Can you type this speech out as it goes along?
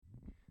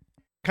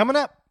Coming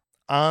up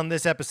on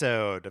this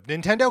episode of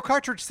Nintendo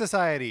Cartridge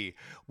Society,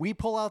 we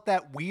pull out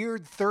that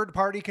weird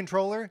third-party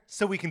controller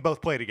so we can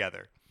both play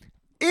together.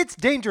 It's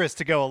dangerous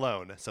to go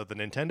alone, so the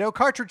Nintendo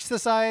Cartridge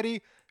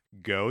Society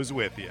goes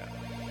with you.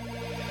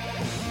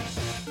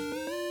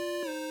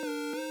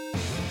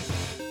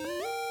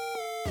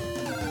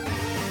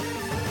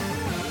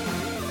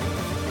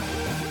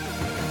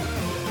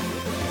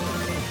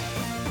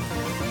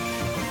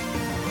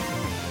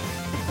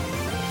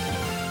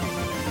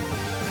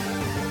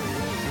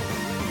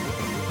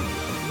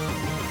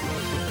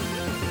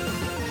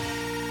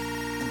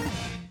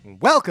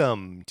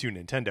 Welcome to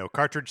Nintendo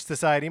Cartridge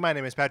Society. My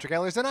name is Patrick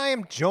Ellers, and I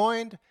am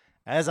joined,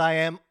 as I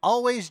am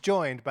always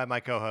joined, by my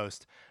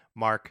co-host,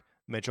 Mark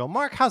Mitchell.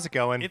 Mark, how's it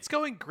going? It's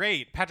going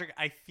great. Patrick,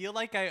 I feel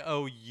like I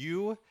owe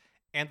you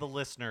and the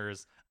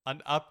listeners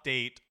an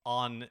update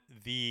on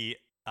the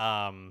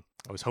I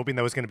was hoping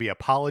that was going to be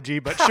apology,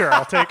 but sure,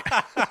 I'll take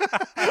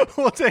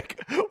we'll take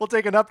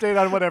an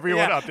update on whatever you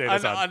want to update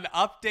us on. An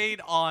update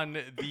on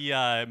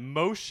the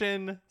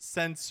motion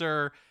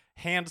sensor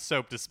hand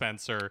soap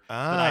dispenser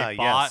that I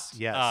bought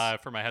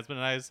for my husband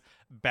and I's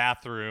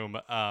bathroom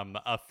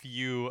a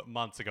few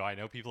months ago. I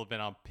know people have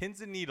been on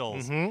pins and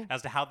needles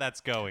as to how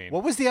that's going.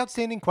 What was the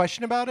outstanding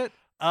question about it?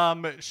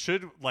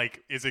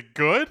 Is it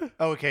good?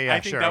 Okay, yeah,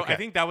 sure. I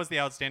think that was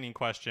the outstanding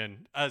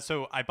question.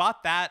 So I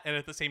bought that, and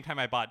at the same time,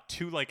 I bought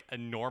two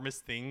enormous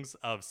things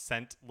of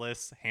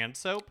scentless hand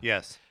soap.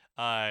 Yes.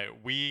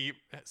 We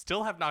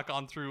still have not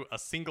gone through a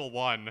single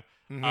one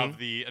of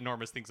the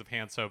enormous things of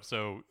hand soap,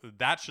 so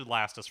that should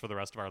last us for the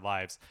rest of our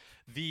lives.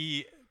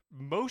 The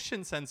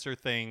motion sensor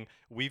thing,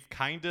 we've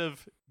kind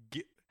of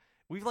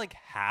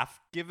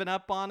half given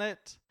up on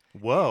it.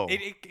 Whoa.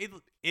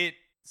 It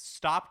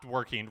stopped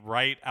working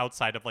right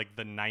outside of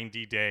the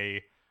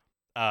 90-day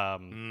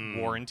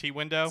warranty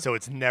window. So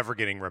it's never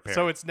getting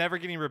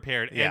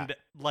repaired. Yeah. And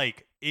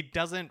it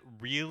doesn't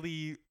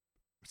really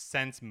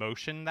sense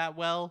motion that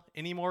well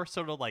anymore,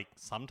 so it'll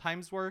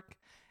sometimes work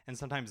and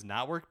sometimes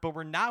not work, but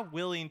we're not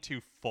willing to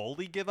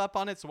fully give up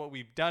on it. So what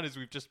we've done is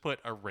we've just put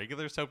a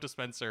regular soap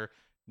dispenser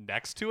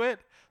next to it.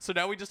 So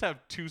now we just have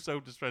two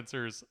soap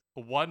dispensers,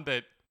 one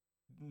that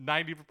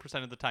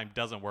 90% of the time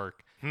doesn't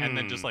work, and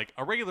then just a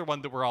regular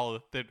one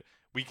that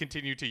we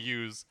continue to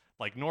use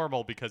like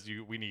normal because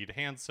we need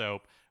hand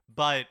soap.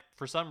 But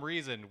for some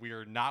reason, we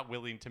are not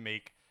willing to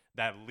make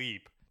that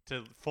leap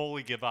to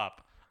fully give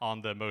up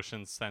on the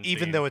motion sensing,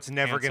 even though it's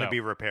never going to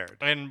be repaired,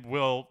 and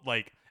will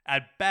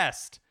at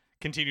best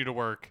continue to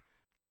work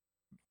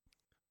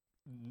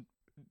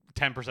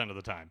 10% of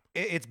the time.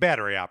 It's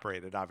battery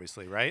operated,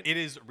 obviously, right? It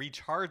is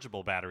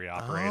rechargeable battery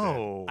operated.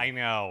 Oh, I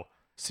know.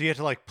 So you have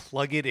to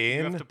plug it in.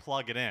 You have to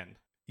plug it in.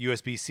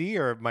 USB-C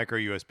or micro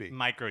USB?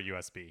 Micro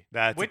USB.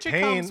 That's which a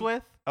pain. It comes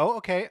with. Oh,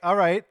 okay, all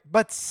right,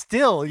 but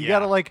still, you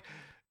gotta I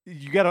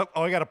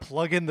gotta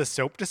plug in the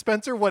soap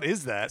dispenser? What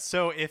is that?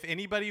 So if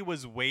anybody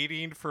was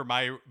waiting for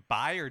my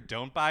buy or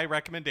don't buy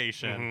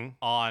recommendation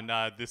on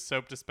this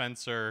soap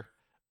dispenser,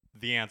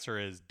 the answer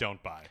is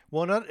don't buy.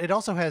 Well, it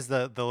also has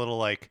the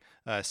little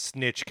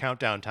snitch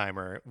countdown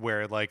timer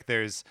where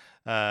there's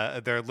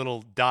there are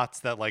little dots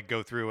that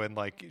go through and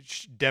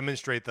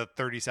demonstrate the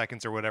 30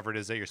 seconds or whatever it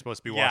is that you're supposed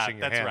to be washing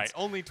your hands. Yeah, that's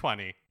right. Only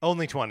 20.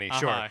 Only 20,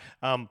 sure.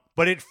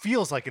 But it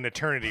feels like an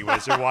eternity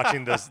as you're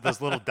watching those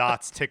little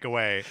dots tick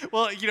away.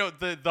 Well,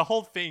 the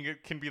whole thing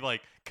can be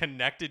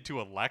connected to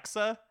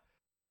Alexa.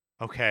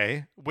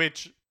 Okay.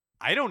 Which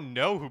I don't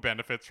know who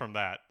benefits from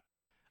that.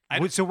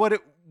 So what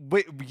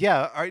what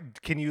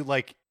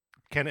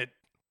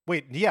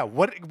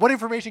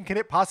information can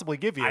it possibly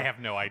give you? I have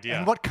no idea.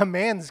 And what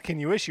commands can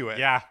you issue it?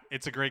 Yeah,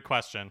 it's a great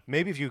question.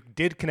 Maybe if you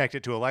did connect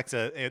it to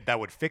Alexa, that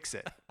would fix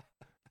it.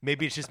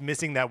 Maybe it's just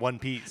missing that one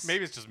piece.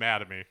 Maybe it's just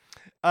mad at me.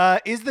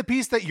 Is the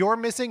piece that you're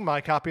missing my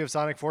copy of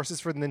Sonic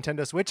Forces for the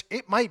Nintendo Switch?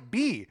 It might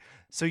be.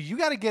 So you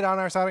got to get on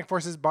our Sonic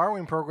Forces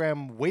borrowing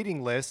program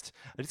waiting list.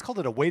 I just called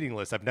it a waiting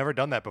list. I've never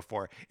done that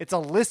before. It's a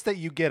list that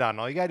you get on.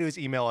 All you got to do is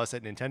email us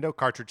at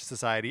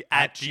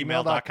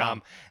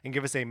nintendocartridgesociety@gmail.com and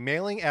give us a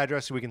mailing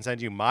address so we can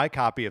send you my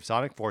copy of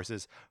Sonic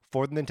Forces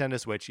for the Nintendo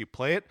Switch. You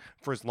play it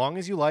for as long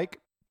as you like.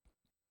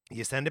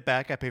 You send it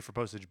back. I pay for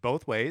postage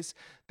both ways.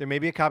 There may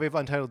be a copy of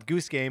Untitled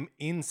Goose Game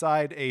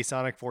inside a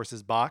Sonic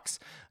Forces box.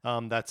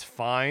 That's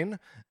fine.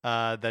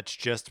 That's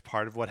just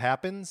part of what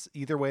happens.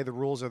 Either way, the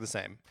rules are the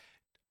same.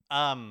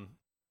 And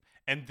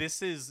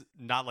this is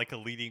not a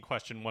leading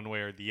question one way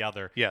or the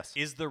other. Yes.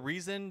 Is the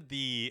reason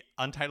the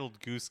Untitled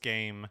Goose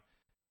Game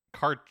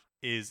cart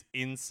is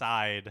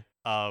inside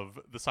of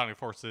the Sonic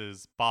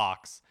Forces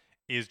box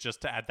is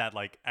just to add that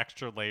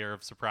extra layer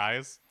of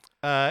surprise?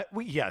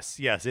 Yes,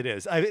 it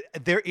is.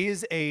 There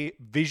is a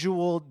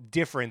visual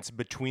difference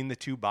between the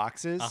two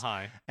boxes,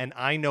 and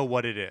I know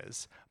what it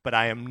is, but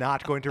I am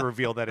not going to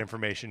reveal that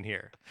information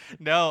here.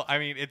 No, I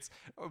mean,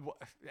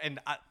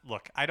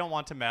 look, I don't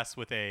want to mess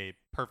with a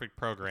perfect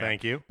program.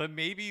 Thank you. But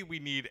maybe we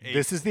need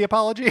This is the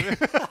apology?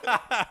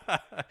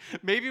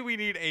 Maybe we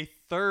need a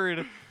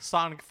third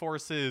Sonic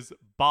Forces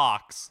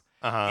box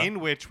in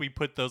which we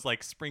put those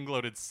like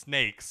spring-loaded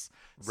snakes.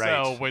 So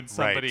Right, when right.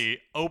 somebody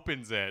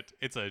opens it,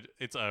 it's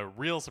a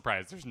real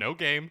surprise. There's no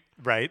game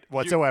Right.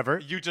 Whatsoever.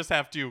 You just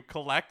have to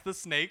collect the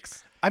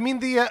snakes, I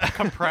mean, the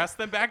compress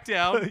them back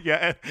down,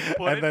 yeah,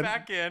 put and it then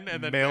back in,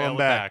 and then mail mail them it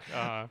back.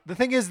 back. The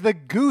thing is, the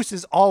goose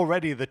is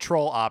already the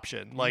troll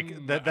option.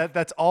 Like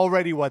that's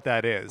already what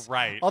that is.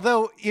 Right.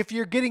 Although, if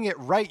you're getting it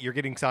right, you're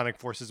getting Sonic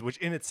Forces, which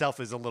in itself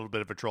is a little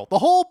bit of a troll. The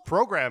whole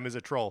program is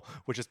a troll,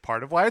 which is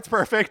part of why it's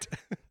perfect.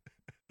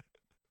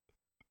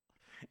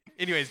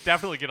 Anyways,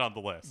 definitely get on the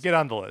list. Get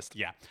on the list.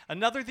 Yeah.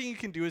 Another thing you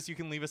can do is you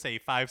can leave us a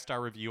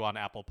 5-star review on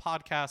Apple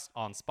Podcasts,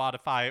 on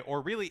Spotify,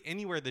 or really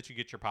anywhere that you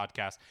get your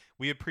podcast.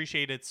 We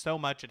appreciate it so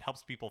much. It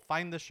helps people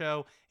find the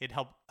show. It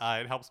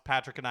helps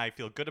Patrick and I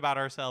feel good about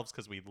ourselves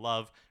because we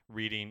love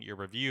reading your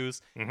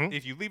reviews. Mhm.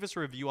 If you leave us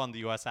a review on the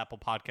US Apple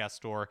Podcast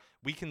Store,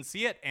 we can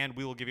see it and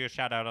we will give you a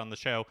shout out on the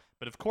show.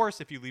 But of course,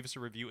 if you leave us a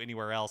review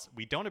anywhere else,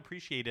 we don't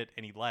appreciate it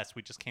any less.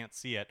 We just can't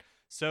see it.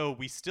 So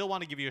we still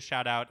want to give you a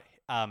shout out.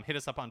 Hit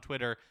us up on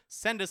Twitter,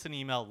 send us an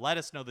email, let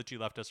us know that you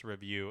left us a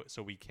review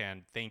so we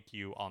can thank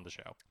you on the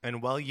show.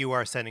 And while you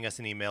are sending us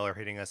an email or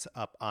hitting us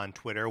up on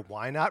Twitter,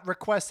 why not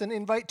request an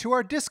invite to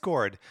our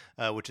Discord,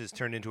 which has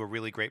turned into a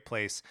really great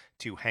place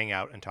to hang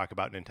out and talk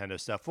about Nintendo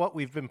stuff, what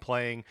we've been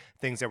playing,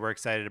 things that we're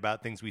excited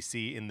about, things we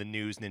see in the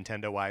news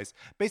Nintendo-wise,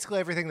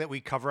 basically everything that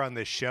we cover on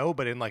this show,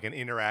 but in like an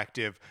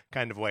interactive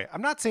kind of way.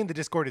 I'm not saying the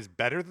Discord is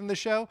better than the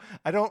show.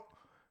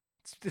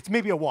 It's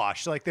maybe a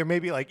wash. Like they're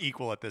maybe like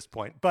equal at this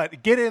point,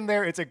 but get in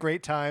there. It's a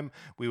great time.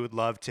 We would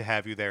love to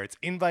have you there. It's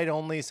invite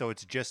only, so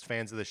it's just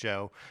fans of the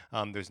show.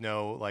 There's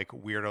no like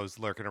weirdos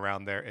lurking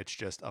around there. It's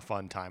just a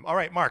fun time. All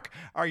right, Mark,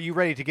 are you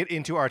ready to get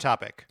into our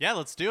topic? Yeah,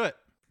 let's do it.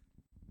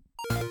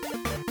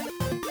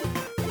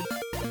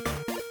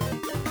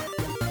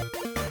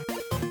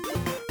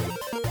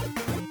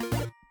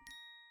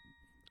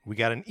 We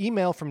got an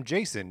email from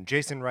Jason.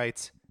 Jason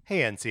writes,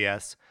 "Hey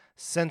NCS,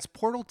 since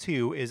Portal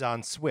 2 is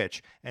on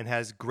Switch and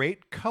has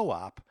great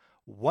co-op,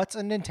 what's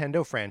a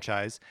Nintendo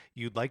franchise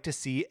you'd like to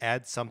see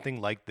add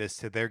something like this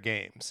to their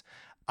games?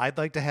 I'd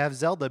like to have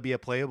Zelda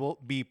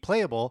be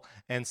playable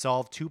and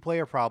solve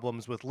two-player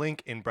problems with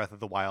Link in Breath of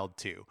the Wild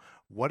 2.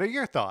 What are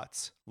your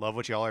thoughts? Love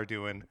what y'all are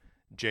doing."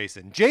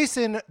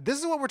 Jason, this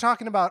is what we're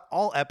talking about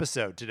all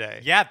episode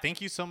today. Yeah,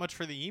 thank you so much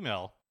for the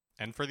email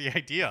and for the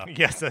idea.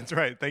 Yes, that's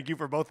right. Thank you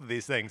for both of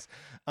these things.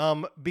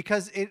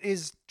 Because it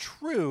is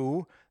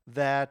true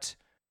that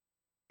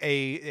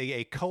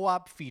a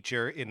co-op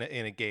feature in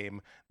a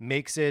game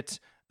makes it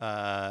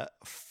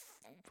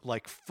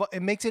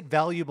it makes it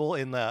valuable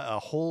in a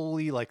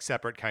wholly like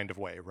separate kind of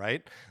way,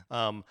 right?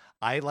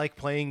 I like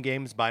playing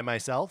games by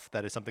myself.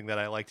 That is something that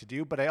I like to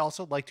do, but I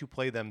also like to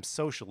play them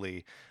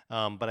socially.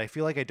 But I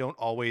feel like I don't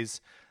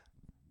always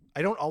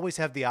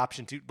have the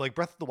option to, like,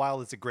 Breath of the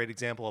Wild is a great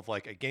example of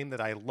like a game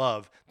that I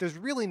love. There's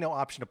really no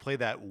option to play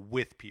that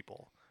with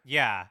people.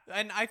 Yeah,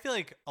 and I feel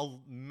like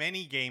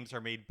many games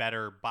are made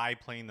better by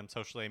playing them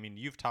socially. I mean,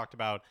 you've talked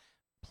about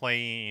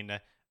playing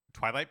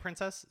Twilight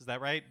Princess, is that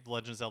right? The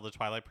Legend of Zelda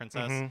Twilight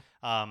Princess.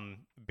 Mm-hmm.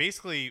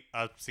 Basically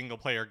a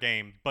single-player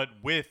game, but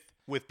with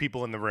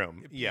people in the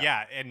room.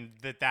 Yeah, and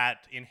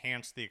that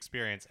enhanced the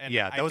experience. And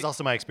yeah, that was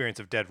also my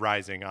experience of Dead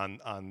Rising on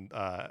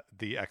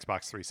the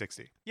Xbox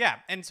 360. Yeah,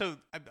 and so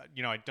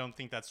I don't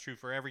think that's true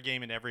for every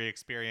game and every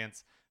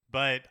experience,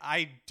 but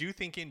I do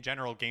think in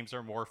general games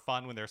are more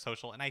fun when they're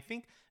social. And I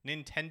think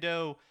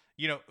Nintendo,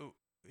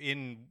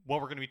 in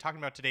what we're going to be talking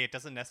about today, it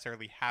doesn't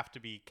necessarily have to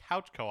be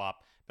couch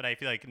co-op, but I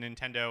feel like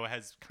Nintendo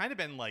has kind of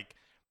been like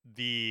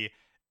the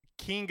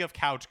king of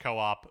couch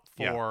co-op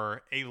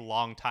for a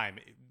long time.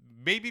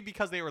 Maybe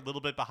because they were a little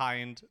bit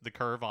behind the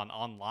curve on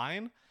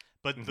online,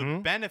 but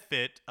the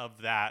benefit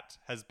of that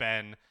has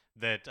been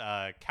that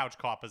couch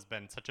co-op has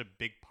been such a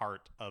big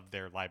part of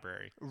their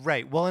library.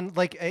 Right. Well, and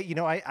like,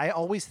 I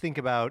always think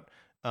about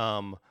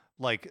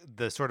like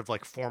the sort of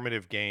like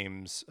formative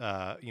games,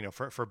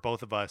 for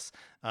both of us,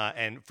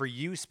 and for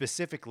you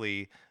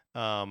specifically,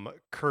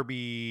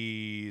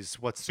 Kirby's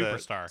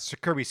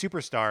Kirby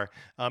Superstar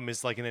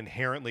is like an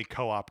inherently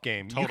co-op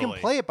game. Totally. You can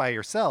play it by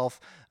yourself,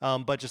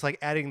 but just like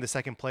adding the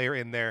second player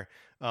in there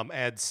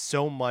adds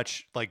so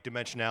much like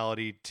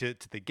dimensionality to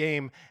the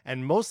game,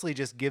 and mostly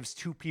just gives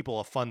two people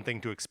a fun thing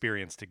to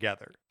experience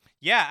together.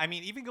 Yeah, I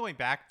mean, even going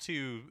back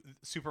to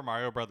Super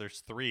Mario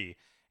Brothers 3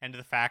 and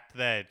the fact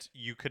that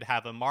you could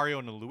have a Mario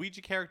and a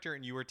Luigi character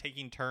and you were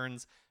taking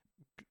turns,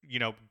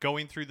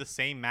 going through the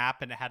same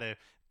map, and it had a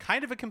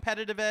kind of a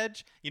competitive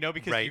edge,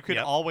 because you could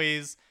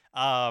always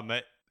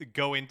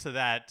go into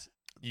that.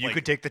 You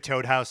could take the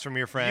Toad House from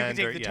your friend.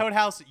 You could take the Toad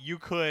House. You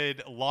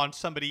could launch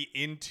somebody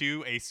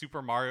into a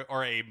Super Mario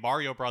or a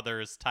Mario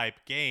Brothers type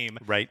game.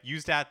 Right.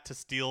 Use that to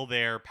steal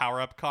their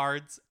power-up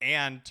cards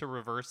and to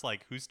reverse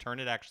like whose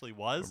turn it actually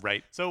was.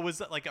 Right. So it was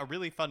like a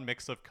really fun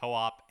mix of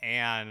co-op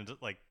and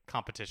like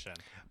competition.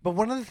 But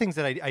one of the things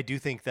that I do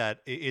think that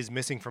is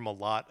missing from a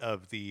lot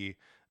of the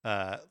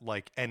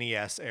like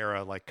NES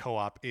era like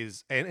co-op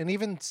is, and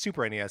even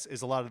Super NES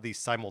is a lot of these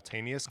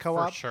simultaneous For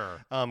co-op.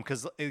 sure.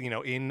 Because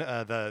in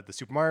the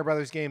Super Mario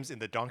Brothers games, in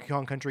the Donkey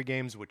Kong Country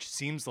games, which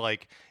seems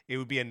like it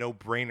would be a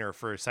no-brainer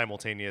for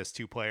simultaneous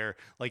two-player,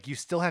 like you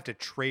still have to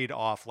trade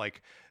off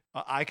like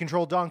I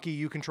control Donkey,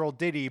 you control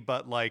Diddy,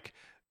 but like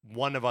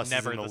one of us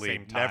Never is in at the the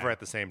same lead, never time. at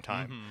the same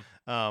time.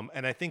 Mhm.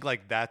 And I think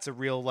like that's a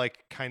real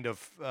like kind of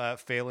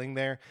failing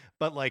there.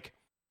 But like,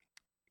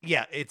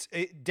 yeah,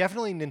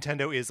 definitely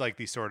Nintendo is like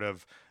the sort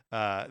of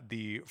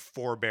the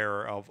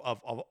forebearer of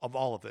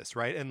all of this,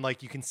 right? And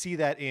like you can see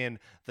that in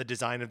the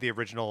design of the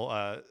original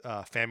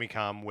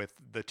Famicom with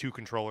the two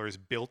controllers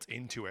built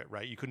into it,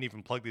 right? You couldn't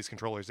even plug these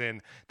controllers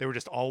in; they were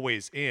just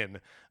always in.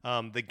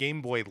 The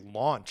Game Boy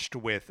launched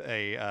with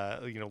a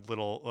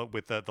little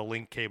with the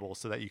link cable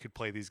so that you could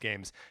play these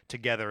games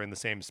together in the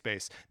same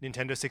space.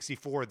 Nintendo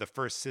 64, the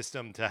first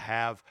system to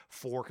have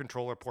 4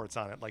 controller ports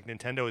on it. Like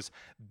Nintendo has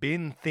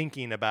been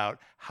thinking about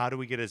how do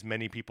we get as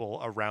many people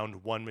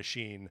around one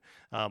machine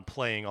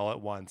playing all at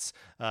once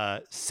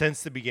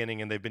since the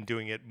beginning, and they've been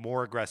doing it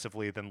more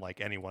aggressively than like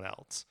anyone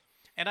else.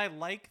 And I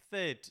like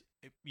that,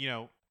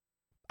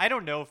 I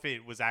don't know if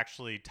it was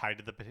actually tied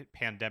to the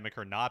pandemic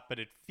or not, but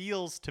it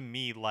feels to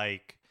me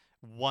like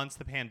once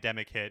the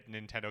pandemic hit,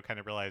 Nintendo kind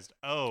of realized,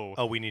 oh,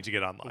 Oh, we need to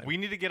get online. we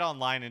need to get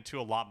online into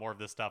a lot more of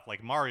this stuff,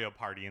 like Mario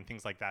Party and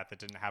things like that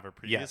didn't have it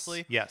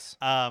previously. Yes.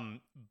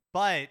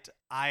 But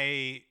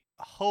I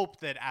hope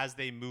that as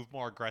they move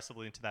more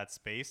aggressively into that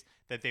space,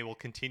 that they will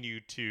continue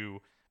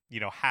to,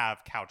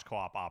 have couch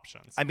co-op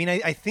options. I mean,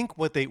 I think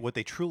what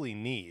they truly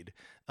need,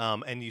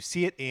 and you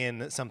see it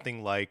in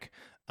something like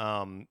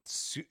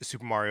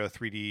Super Mario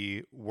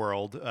 3D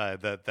World,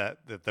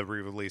 the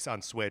re-release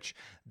on Switch,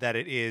 that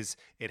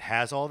it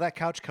has all that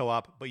couch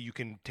co-op, but you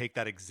can take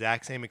that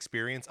exact same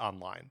experience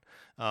online,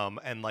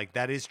 and like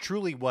that is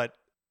truly what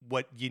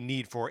you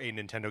need for a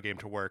Nintendo game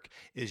to work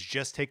is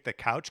just take the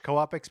couch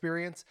co-op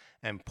experience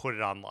and put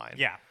it online.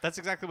 Yeah, that's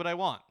exactly what I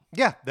want.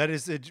 Yeah, that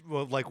is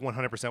like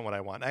 100% what I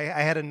want. I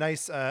had a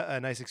nice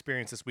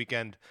experience this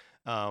weekend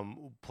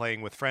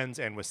playing with friends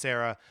and with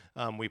Sarah.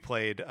 We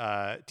played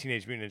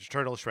Teenage Mutant Ninja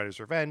Turtles: Shredder's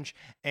Revenge,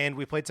 and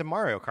we played some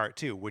Mario Kart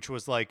too, which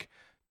was like,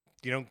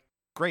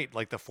 great.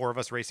 Like the 4 of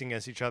us racing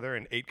against each other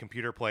and 8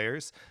 computer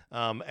players,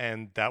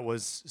 and that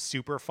was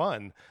super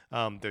fun.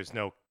 There's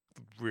no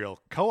real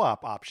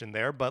co-op option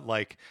there, but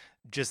like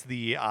just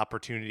the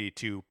opportunity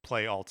to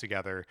play all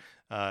together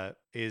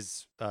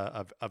is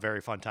a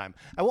very fun time.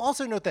 I will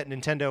also note that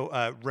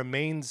Nintendo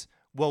remains,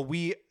 well,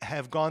 we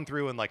have gone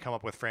through and like come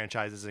up with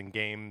franchises and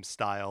game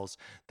styles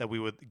that we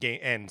would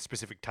and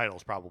specific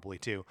titles probably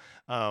too,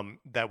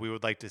 that we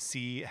would like to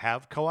see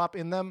have co-op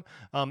in them.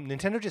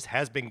 Nintendo just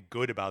has been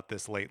good about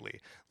this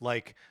lately.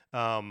 Like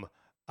there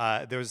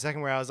was a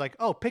second where I was like,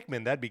 oh,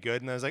 Pikmin, that'd be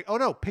good, and I was like, oh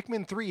no,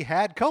 Pikmin 3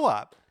 had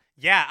co-op.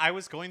 Yeah, I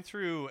was going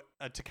through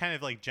to kind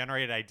of like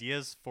generate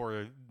ideas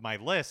for my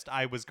list.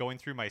 I was going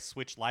through my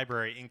Switch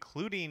library,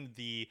 including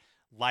the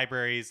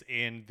libraries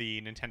in the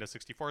Nintendo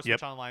 64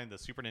 Switch Online, the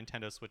Super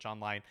Nintendo Switch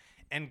Online,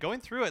 and going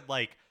through it,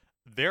 like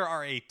there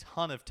are a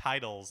ton of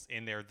titles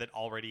in there that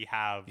already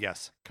have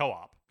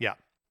co-op. Yeah.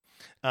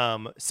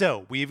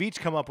 So we've each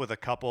come up with a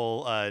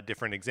couple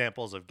different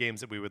examples of games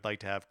that we would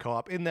like to have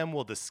co-op in them.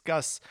 We'll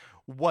discuss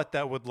what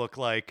that would look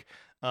like.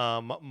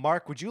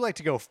 Mark, would you like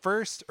to go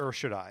first or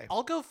should I?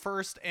 I'll go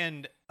first.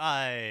 And,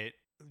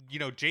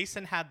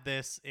 Jason had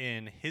this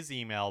in his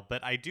email,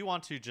 but I do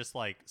want to just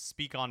like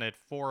speak on it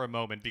for a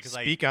moment because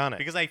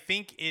I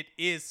think it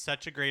is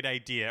such a great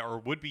idea, or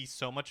would be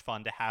so much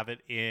fun to have it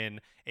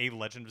in a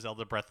Legend of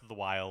Zelda Breath of the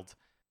Wild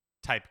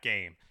type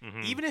game.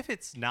 Mm-hmm. Even if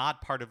it's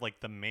not part of like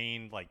the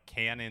main like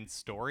canon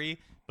story,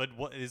 but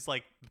what is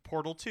like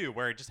Portal 2,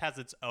 where it just has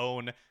its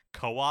own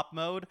co-op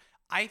mode.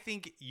 I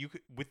think you could,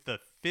 with the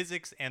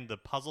physics and the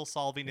puzzle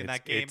solving in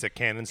that game. It's a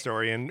canon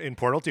story in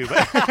Portal 2,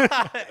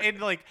 but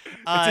and like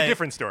it's a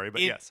different story,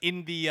 but yes.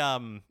 In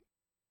the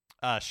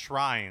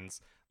shrines,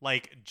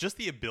 like just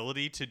the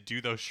ability to do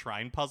those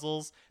shrine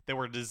puzzles that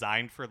were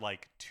designed for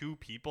like 2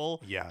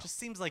 people, just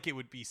seems like it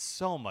would be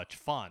so much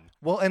fun.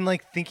 Well, and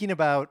like thinking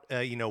about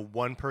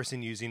one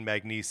person using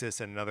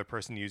magnesis and another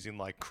person using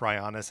like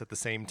cryonis at the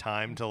same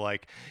time to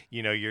like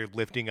you're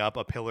lifting up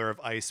a pillar of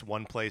ice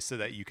one place so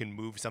that you can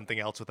move something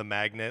else with a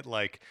magnet,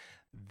 like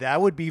that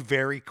would be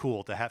very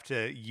cool to have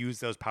to use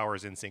those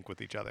powers in sync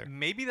with each other.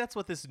 Maybe that's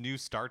what this new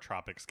Star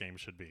Tropics game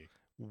should be.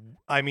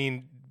 I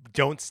mean,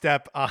 don't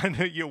step on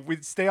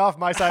stay off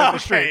my side of the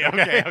street.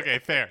 Okay,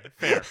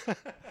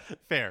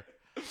 fair.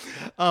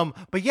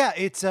 But yeah,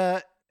 it's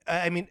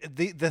I mean,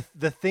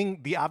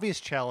 the obvious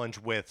challenge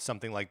with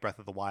something like Breath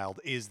of the Wild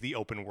is the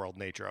open world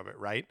nature of it,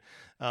 right?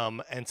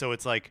 And so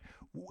it's like,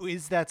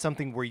 is that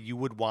something where you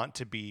would want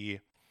to be,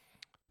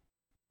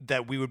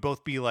 that we would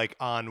both be like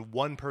on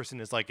one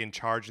person is like in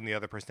charge and the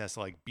other person has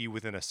to like be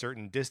within a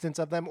certain distance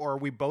of them, or are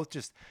we both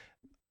just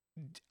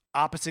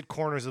opposite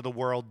corners of the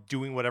world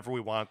doing whatever we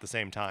want at the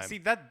same time. See,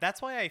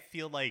 that's why I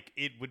feel like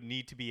it would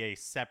need to be a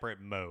separate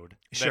mode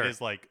Sure. that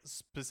is like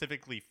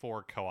specifically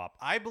for co-op.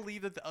 I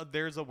believe that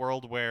there's a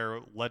world where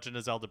Legend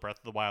of Zelda Breath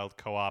of the Wild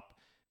co-op,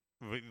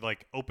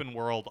 like open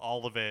world,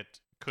 all of it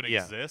could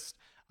Yeah. exist.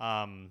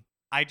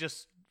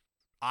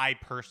 I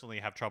personally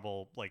have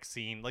trouble like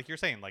seeing, like you're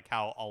saying, like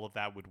how all of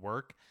that would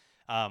work.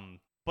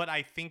 But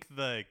I think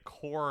the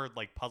core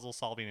like puzzle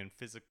solving and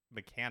physics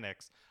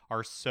mechanics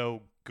are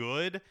so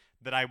good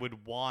that I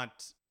would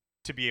want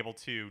to be able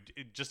to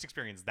just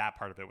experience that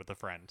part of it with a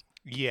friend.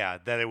 Yeah,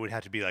 that it would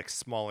have to be like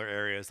smaller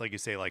areas, like you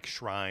say, like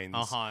shrines,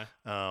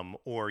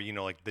 or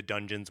like the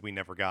dungeons we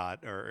never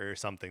got, or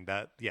something.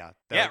 That Or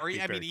would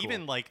be I very mean, cool.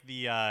 even like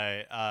the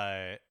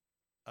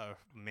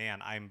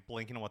man, I'm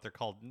blanking on what they're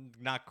called.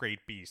 Not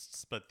Great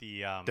Beasts, but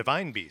the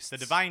Divine Beasts. the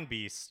Divine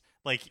Beasts.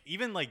 Like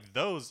even like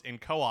those in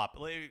co-op,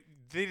 but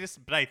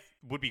I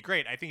would be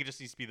great. I think it just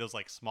needs to be those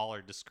like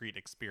smaller, discrete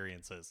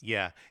experiences.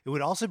 Yeah, it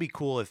would also be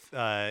cool if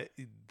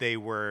they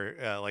were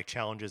like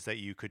challenges that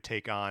you could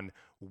take on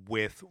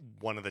with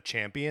one of the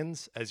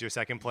champions as your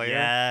second player.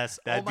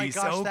 Yes. That'd oh my be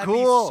gosh, so that'd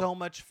cool. be so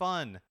much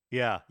fun.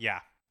 Yeah. Yeah.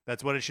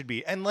 That's what it should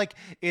be. And like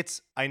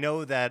I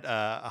know that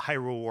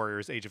Hyrule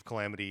Warriors Age of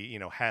Calamity,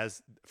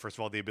 has first of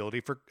all the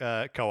ability for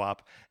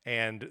co-op,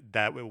 and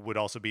that would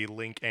also be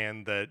Link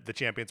and the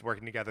champions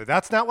working together.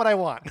 That's not what I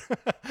want.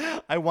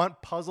 I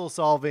want puzzle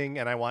solving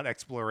and I want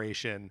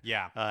exploration,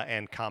 Yeah.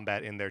 and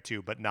combat in there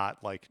too, but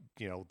not like,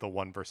 the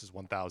 1 versus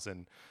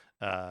 1,000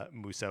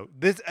 Muso.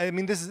 This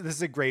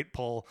is a great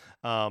pull.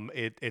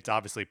 It's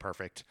obviously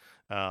perfect.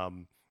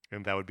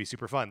 And that would be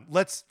super fun.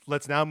 Let's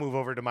now move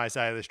over to my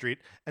side of the street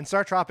and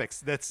Star Tropics.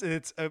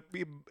 The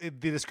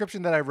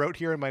description that I wrote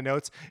here in my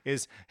notes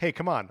is, hey,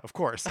 come on, of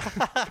course.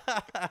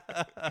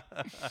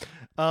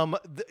 I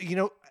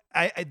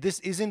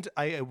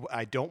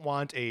don't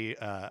want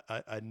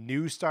a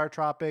new Star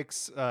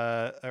Tropics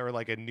or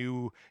like a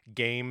new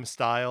game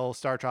style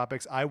Star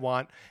Tropics. I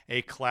want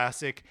a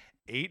classic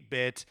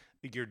 8-bit.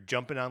 You're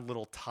jumping on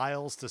little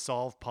tiles to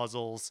solve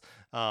puzzles.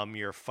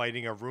 You're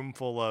fighting a room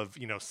full of,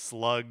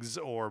 slugs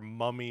or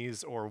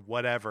mummies or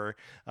whatever.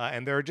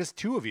 And there are just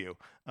 2 of you.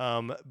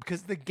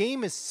 Because the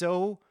game is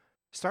Star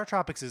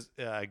Tropics is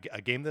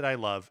a game that I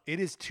love. It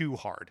is too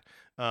hard.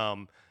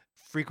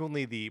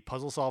 Frequently the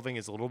puzzle solving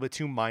is a little bit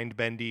too mind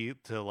bendy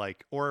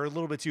or a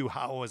little bit too,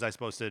 how was I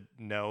supposed to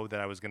know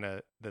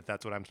that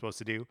that's what I'm supposed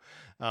to do?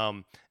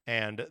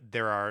 And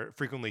there are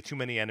frequently too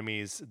many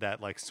enemies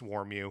that like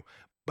swarm you.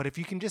 But if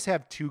you can just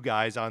have 2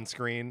 guys on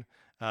screen,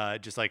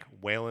 just like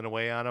wailing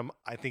away on them,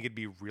 I think it'd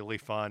be really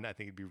fun. I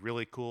think it'd be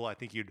really cool. I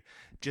think you'd,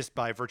 just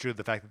by virtue of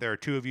the fact that there are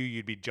 2 of you,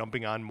 you'd be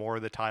jumping on more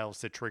of the tiles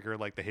to trigger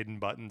like the hidden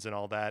buttons and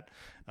all that.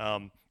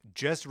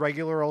 Just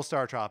regular old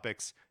Star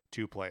Tropics,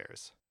 2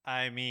 players.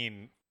 I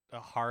mean,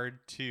 hard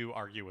to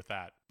argue with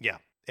that. Yeah.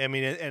 I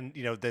mean, and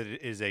that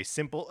it is a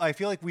simple, I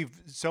feel like we've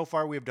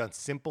done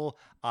simple,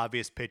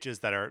 obvious pitches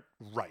that are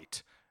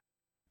right.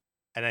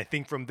 And I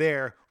think from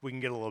there, we can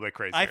get a little bit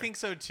crazier. I think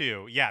so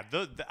too. Yeah.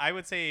 I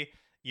would say,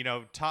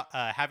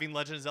 having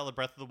Legend of Zelda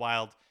Breath of the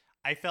Wild,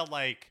 I felt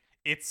like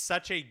it's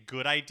such a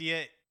good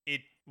idea.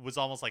 It was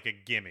almost like a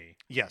gimme.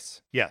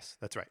 Yes,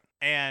 that's right.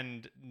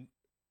 And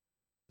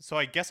so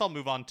I guess I'll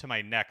move on to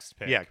my next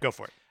pick. Yeah, go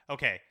for it.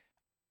 Okay.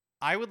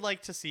 I would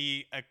like to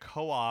see a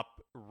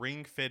co-op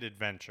Ring Fit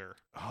adventure.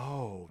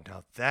 Oh,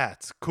 now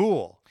that's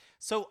cool.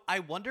 So I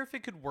wonder if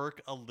it could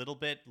work a little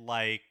bit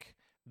like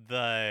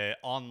the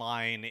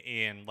online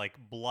in like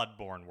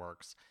Bloodborne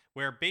works,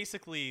 where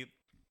basically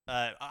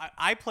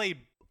I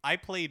played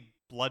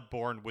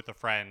Bloodborne with a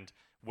friend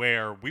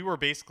where we were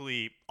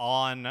basically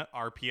on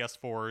our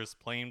PS4s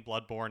playing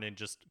Bloodborne and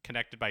just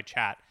connected by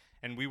chat,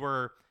 and we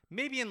were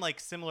maybe in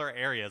like similar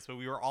areas, but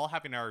we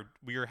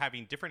were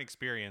having different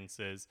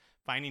experiences,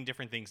 finding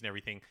different things and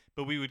everything,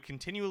 but we would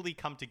continually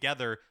come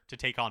together to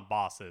take on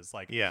bosses.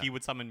 Like he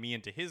would summon me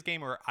into his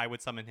game or I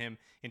would summon him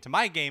into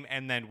my game,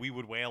 and then we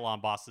would wail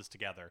on bosses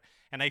together.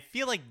 And I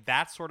feel like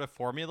that sort of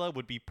formula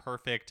would be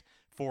perfect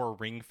for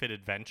Ring Fit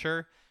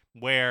Adventure,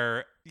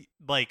 where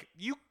like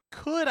you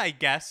could, I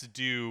guess,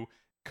 do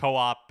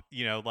co-op,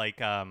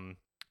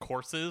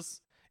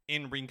 courses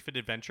in Ring Fit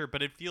Adventure,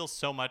 but it feels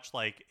so much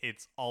like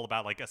it's all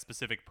about like a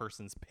specific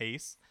person's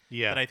pace.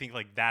 Yeah. That I think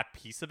like that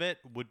piece of it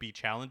would be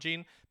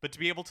challenging, but to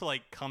be able to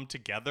like come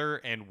together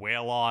and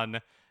wail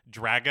on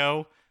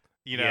Drago,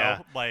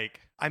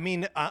 I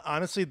mean,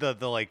 honestly,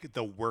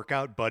 the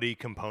workout buddy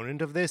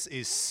component of this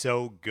is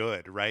so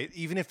good, right?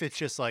 Even if it's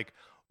just like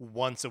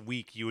once a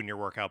week, you and your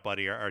workout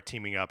buddy are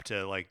teaming up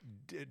to like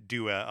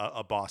do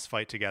a boss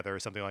fight together or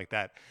something like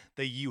that,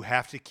 that you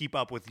have to keep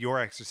up with your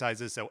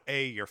exercises. So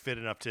you're fit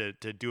enough to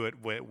do it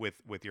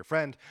with your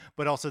friend,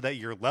 but also that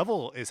your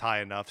level is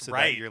high enough so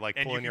that you're like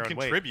and pulling you can your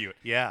own contribute. weight.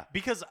 Yeah.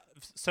 Because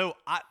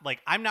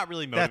I'm not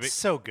really motivated. That's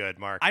so good,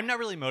 Mark. I'm not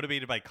really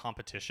motivated by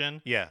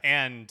competition. Yeah.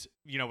 And,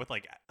 with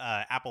like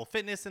Apple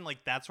Fitness and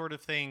like that sort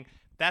of thing,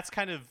 that's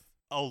kind of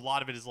a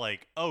lot of it is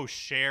like, oh,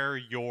 share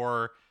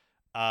your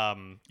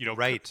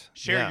Right.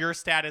 share Yeah. your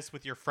status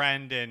with your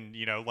friend and,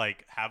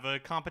 like have a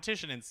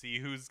competition and see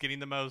who's getting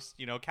the most,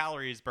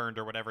 calories burned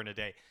or whatever in a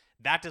day.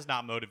 That does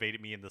not motivate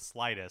me in the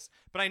slightest.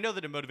 But I know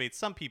that it motivates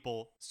some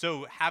people.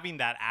 So having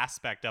that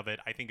aspect of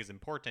it, I think, is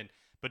important.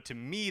 But to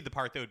me, the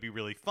part that would be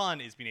really fun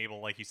is being able,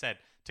 like you said,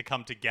 to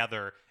come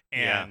together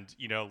and,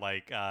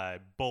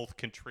 both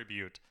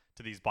contribute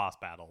to these boss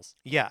battles.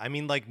 Yeah, I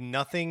mean, like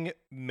nothing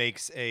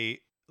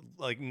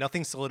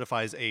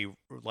solidifies a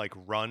like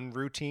run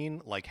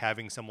routine like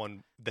having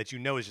someone that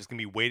is just gonna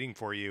be waiting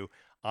for you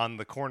on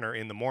the corner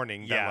in the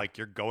morning that Yeah. like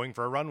you're going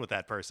for a run with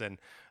that person.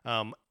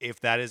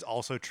 If that is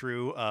also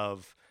true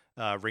of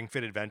Ring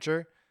Fit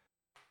Adventure,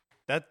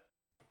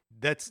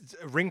 that's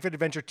Ring Fit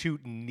Adventure 2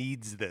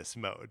 needs this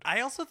mode.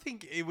 I also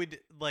think it would,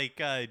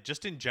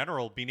 just in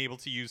general, being able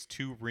to use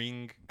 2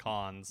 ring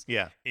cons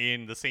Yeah.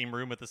 in the same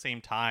room at the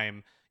same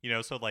time,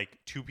 so like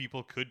 2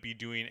 people could be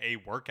doing a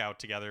workout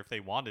together if they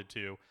wanted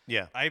to.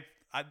 Yeah.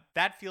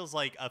 That feels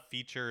like a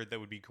feature that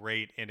would be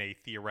great in a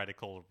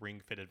theoretical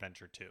Ring Fit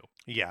Adventure 2.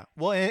 Yeah.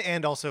 Well,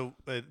 and also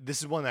this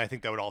is one that I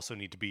think that would also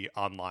need to be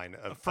online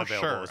For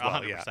available sure, as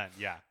well. 100%,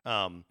 yeah.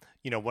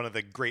 One of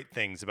the great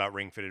things about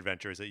Ring Fit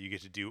Adventure is that you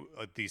get to do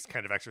these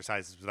kind of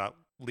exercises without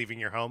leaving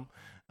your home.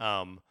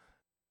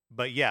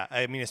 But yeah,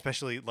 I mean,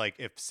 especially like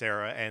if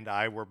Sarah and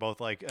I were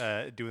both like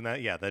doing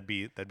that, yeah, that'd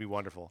be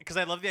wonderful. Because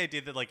I love the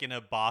idea that like in a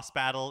boss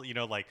battle,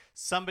 like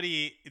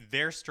somebody,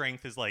 their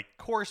strength is like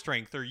core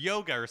strength or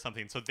yoga or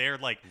something, so they're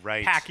like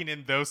Right. packing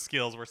in those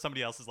skills where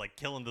somebody else is like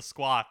killing the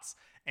squats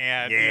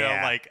and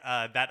Yeah.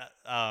 that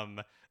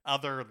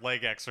other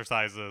leg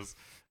exercises.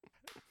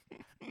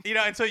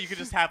 And so you could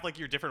just have like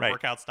your different Right.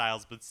 workout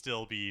styles, but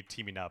still be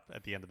teaming up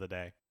at the end of the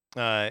day.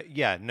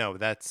 Yeah, no,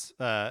 that's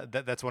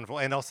that's wonderful.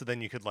 And also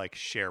then you could like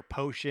share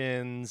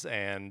potions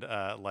and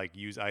like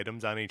use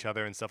items on each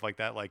other and stuff like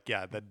that. Like,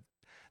 yeah,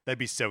 that'd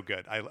be so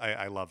good.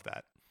 I love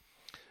that.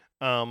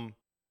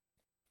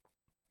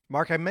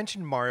 Mark, I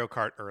mentioned Mario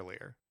Kart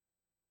earlier,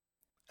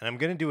 and I'm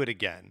gonna do it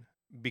again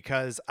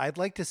because I'd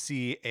like to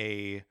see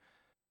a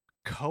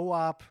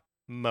co-op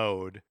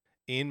mode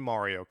in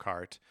Mario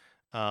Kart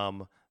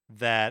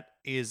that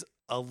is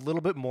a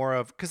little bit more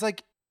of, because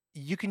like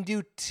you can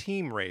do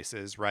team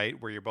races, right,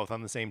 where you're both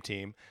on the same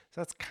team,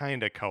 so that's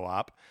kind of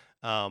co-op.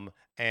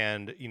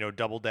 And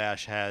Double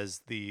Dash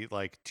has the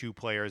like 2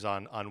 players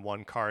on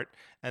one cart,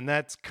 and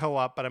that's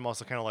co-op. But I'm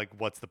also kind of like,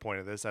 what's the point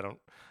of this?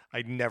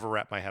 I never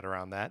wrap my head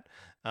around that.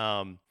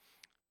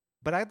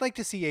 But I'd like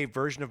to see a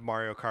version of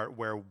Mario Kart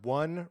where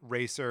one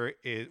racer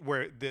is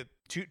where the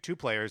two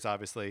players,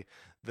 obviously.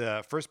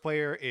 The first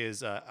player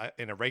is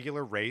in a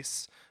regular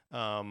race,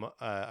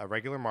 a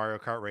regular Mario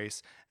Kart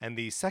race, and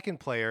the second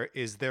player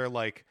is their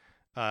like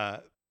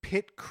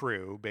pit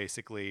crew,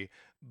 basically,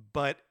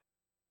 but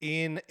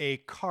in a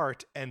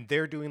cart, and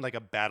they're doing like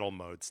a battle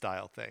mode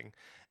style thing.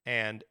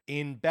 And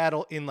in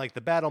like the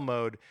battle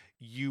mode,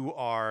 you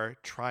are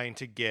trying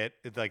to get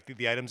like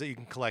the items that you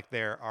can collect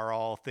there are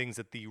all things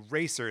that the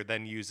racer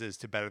then uses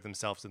to better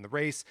themselves in the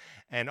race,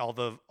 and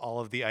all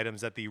of the items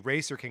that the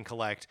racer can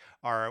collect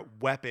are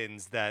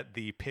weapons that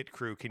the pit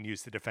crew can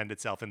use to defend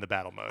itself in the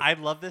battle mode. I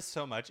love this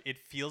so much. It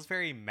feels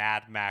very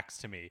Mad Max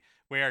to me,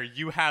 where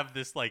you have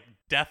this like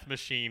death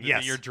machine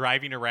Yes. that you're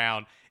driving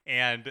around,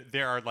 and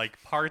there are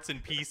like parts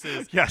and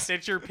pieces Yes.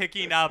 that you're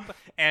picking up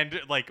and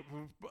like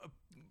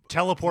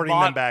Teleporting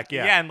them back,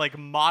 yeah. and like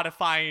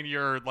modifying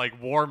your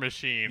like war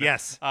machine,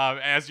 Yes.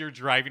 as you're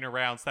driving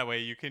around, so that way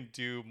you can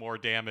do more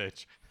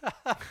damage.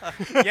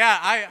 Yeah,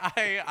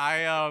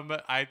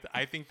 I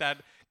think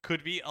that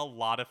could be a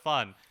lot of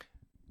fun.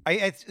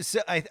 I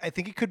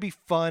think it could be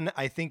fun.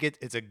 I think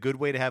it's a good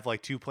way to have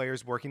like 2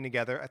 players working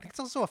together. I think it's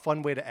also a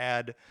fun way to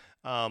add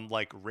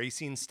like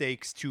racing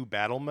stakes to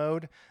battle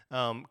mode.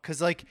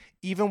 Because like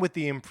even with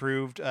the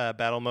improved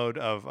battle mode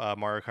of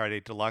Mario Kart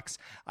 8 Deluxe,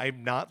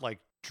 I'm not like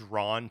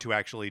drawn to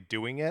actually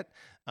doing it.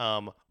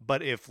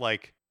 But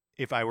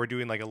if I were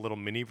doing like a little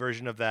mini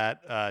version of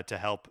that to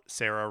help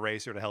Sarah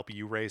race or to help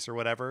you race or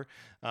whatever,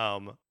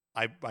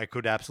 I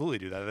could absolutely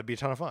do that. That'd be a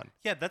ton of fun.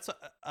 Yeah, that's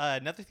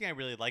another thing I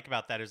really like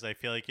about that is I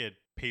feel like it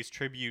pays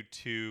tribute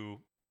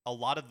to a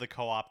lot of the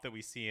co-op that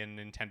we see in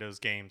Nintendo's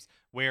games,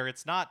 where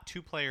it's not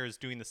 2 players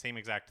doing the same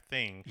exact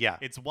thing. Yeah.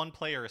 It's 1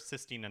 player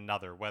assisting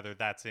another, whether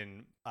that's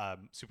in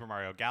Super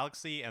Mario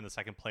Galaxy and the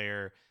second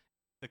player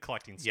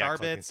collecting star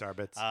bits.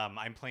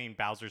 I'm playing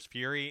Bowser's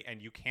Fury,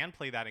 and you can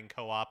play that in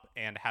co-op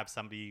and have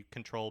somebody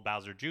control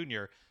Bowser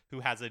Jr., who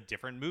has a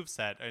different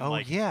moveset and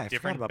I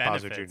different forgot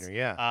about benefits. Bowser Jr.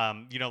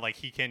 Yeah. Like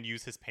he can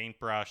use his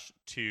paintbrush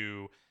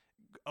to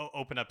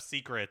open up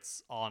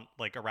secrets on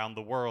like around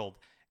the world,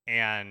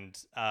 and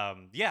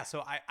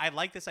so I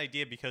like this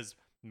idea because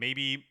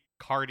maybe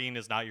karting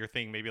is not your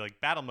thing, maybe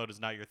like battle mode is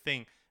not your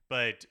thing,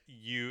 but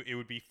it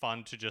would be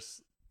fun to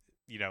just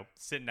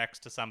sit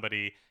next to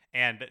somebody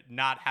and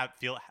not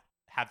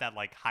have that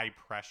like high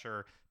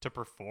pressure to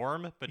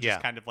perform, but Yeah.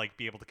 just kind of like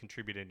be able to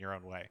contribute in your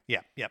own way. Yeah,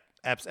 yep,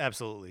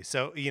 absolutely.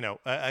 So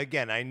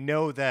again, I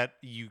know that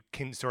you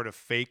can sort of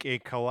fake a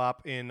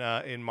co-op in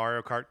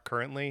Mario Kart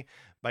currently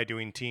by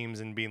doing teams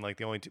and being like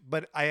the only two,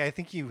 but I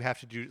think you have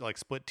to do like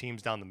split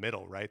teams down the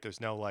middle, right?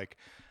 There's no like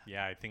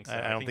Yeah, I think so.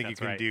 I don't think you that's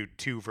can right. do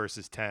 2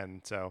 versus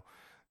 10. So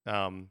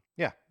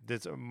yeah,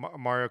 there's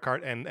Mario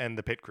Kart and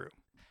the pit crew.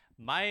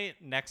 My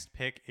next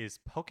pick is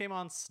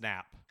Pokemon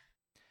Snap.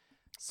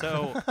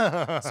 So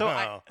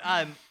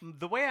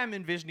the way I'm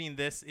envisioning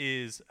this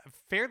is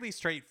fairly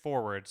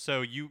straightforward.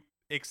 So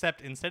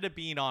except instead of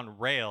being on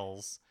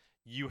rails,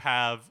 you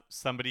have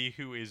somebody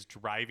who is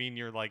driving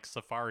your like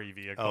safari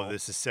vehicle Oh,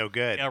 this is so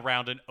good.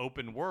 around an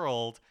open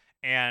world,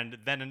 and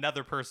then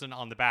another person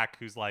on the back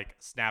who's like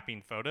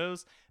snapping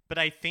photos. But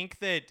I think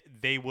that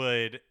they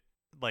would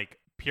like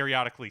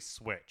periodically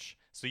switch.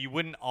 So you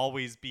wouldn't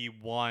always be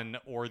one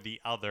or the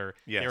other.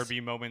 Yes. There would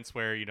be moments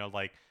where,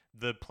 like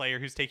the player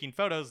who's taking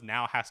photos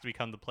now has to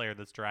become the player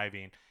that's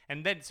driving.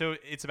 And then so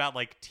it's about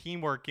like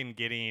teamwork in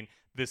getting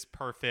this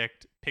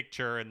perfect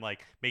picture and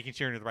like making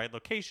sure you're in the right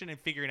location and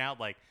figuring out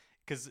like,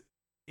 because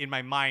in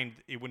my mind,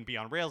 it wouldn't be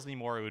on rails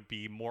anymore. It would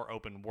be more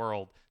open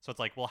world. So it's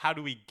like, well, how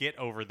do we get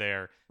over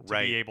there to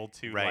Right, be able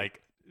to right.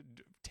 like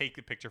take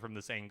the picture from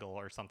this angle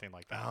or something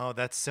like that? Oh,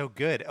 that's so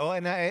good. Oh,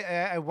 and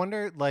I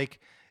wonder like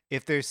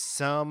if there's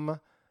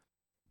some.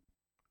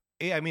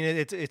 I mean,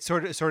 it's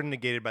sort of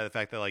negated by the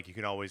fact that like you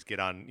can always get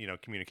on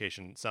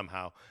communication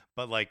somehow.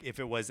 But like if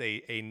it was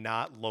a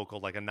not local,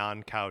 like a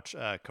non-couch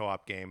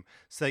co-op game,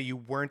 so that you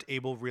weren't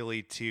able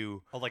really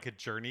to. Oh, like a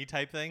journey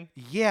type thing?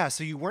 Yeah,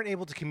 so you weren't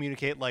able to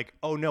communicate like,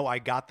 oh no, I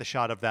got the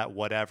shot of that,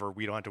 whatever.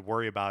 We don't have to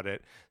worry about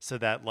it. So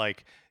that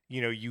like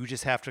you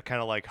just have to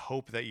kind of like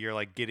hope that you're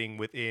like getting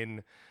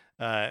within.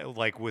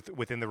 Like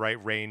within the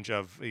right range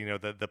of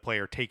the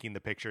player taking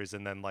the pictures,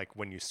 and then like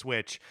when you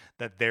switch,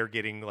 that they're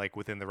getting like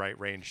within the right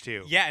range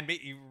too. Yeah,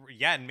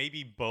 and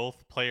maybe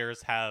both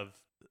players have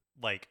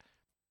like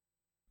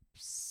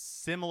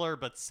similar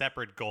but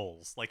separate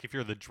goals. Like if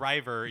you're the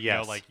driver,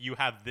 Yes. like you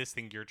have this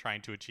thing you're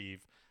trying to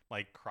achieve,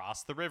 like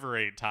cross the river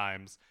 8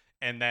 times,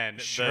 and then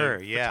Sure,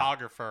 the yeah.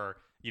 photographer,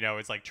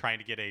 is like trying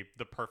to get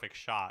the perfect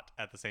shot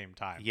at the same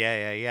time.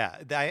 Yeah.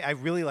 I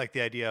really like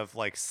the idea of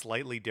like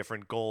slightly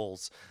different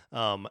goals,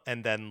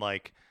 and then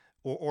like,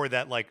 or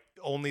that like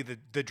only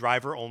the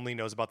driver only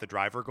knows about the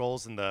driver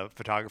goals and the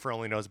photographer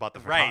only knows about the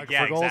Right, photographer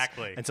yeah, goals.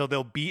 exactly. And so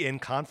they'll be in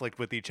conflict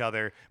with each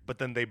other, but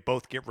then they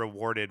both get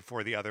rewarded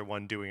for the other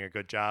one doing a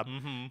good job.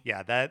 Mm-hmm.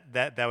 Yeah,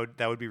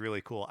 that would be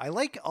really cool. I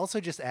like also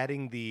just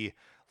adding the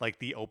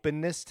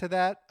openness to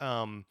that.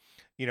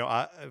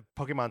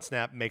 Pokemon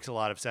Snap makes a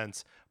lot of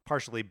sense,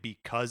 partially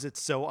because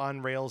it's so on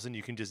rails and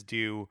you can just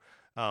do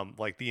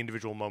like the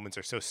individual moments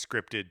are so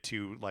scripted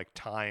to like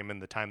time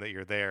and the time that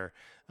you're there.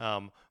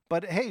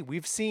 But hey,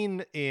 we've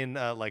seen in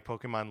like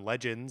Pokemon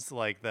Legends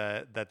like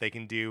that they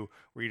can do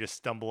where you just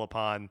stumble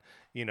upon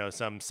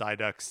some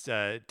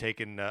Psyducks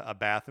taking a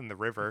bath in the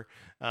river.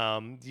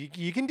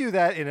 You can do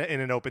that in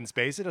an open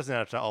space. It doesn't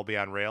have to all be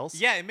on rails.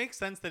 Yeah, it makes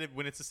sense that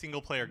when it's a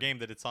single player game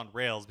that it's on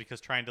rails,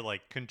 because trying to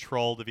like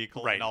control the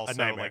vehicle Right, and a also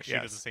nightmare, like shoot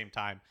at yes. the same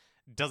time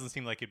doesn't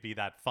seem like it'd be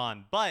that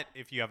fun. But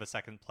if you have a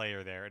second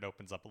player there, it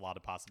opens up a lot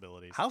of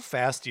possibilities. How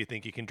fast do you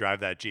think you can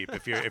drive that Jeep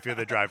if you're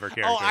the driver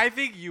character? Oh, I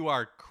think you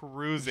are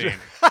cruising.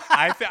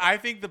 I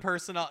think the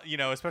person,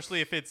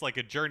 especially if it's like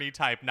a journey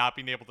type, not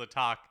being able to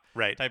talk,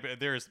 Right. type,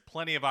 there's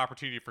plenty of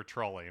opportunity for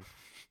trolling.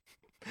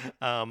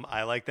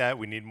 I like that.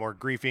 We need more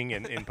griefing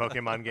in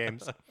Pokemon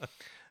games.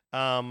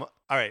 All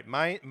right,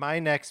 my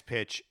next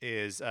pitch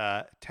is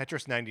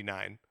Tetris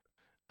 99.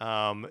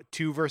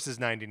 2 versus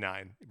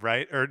 99,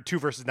 right? Or 2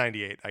 versus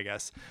 98, I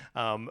guess.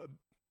 I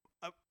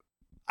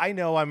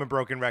know I'm a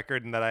broken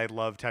record and that I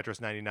love Tetris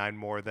 99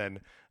 more than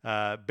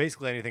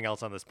basically anything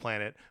else on this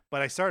planet,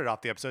 but I started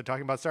off the episode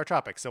talking about Star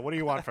Tropics, so what do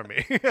you want from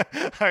me?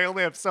 I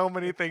only have so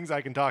many things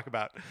I can talk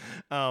about.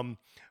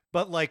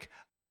 But like,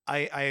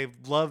 I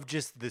love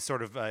just this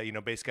sort of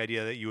basic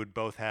idea that you would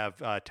both have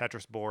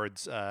Tetris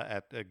boards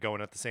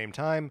going at the same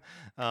time,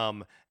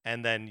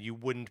 and then you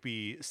wouldn't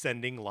be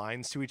sending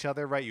lines to each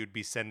other, right? You'd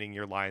be sending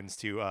your lines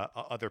to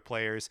other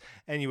players,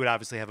 and you would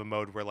obviously have a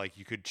mode where like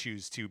you could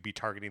choose to be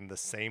targeting the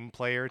same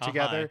player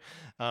together,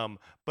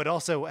 but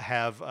also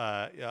have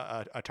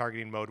a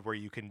targeting mode where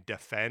you can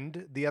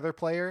defend the other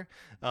player.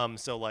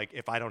 So like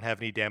if I don't have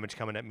any damage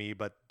coming at me,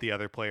 but the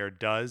other player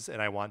does,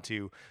 and I want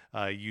to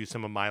use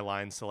some of my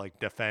lines to like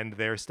defend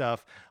their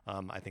stuff,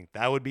 I think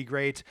that would be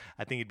great.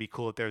 I think it'd be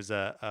cool if there's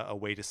a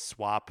way to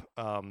swap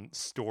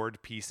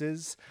stored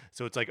pieces.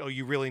 So it's like, oh,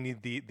 you really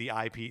need the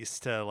eyepiece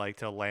to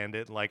land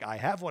it. Like, I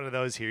have one of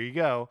those. Here you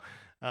go.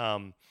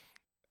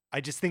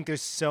 I just think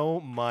there's so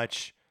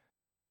much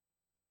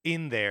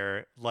in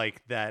there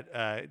like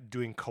that.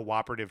 Doing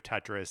cooperative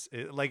Tetris,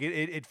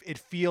 it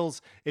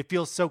feels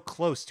so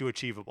close to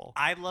achievable.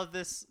 I love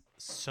this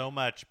so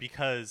much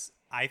because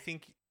I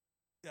think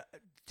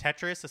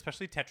Tetris,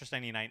 especially Tetris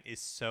 99,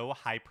 is so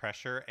high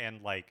pressure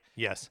and like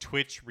Yes.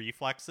 twitch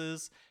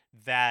reflexes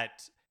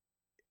that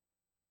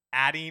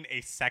adding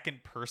a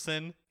second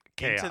person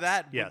into Chaos,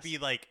 that would yes. be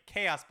like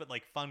chaos, but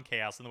like fun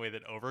chaos in the way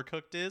that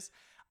Overcooked is.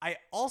 I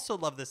also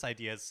love this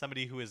idea as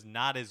somebody who is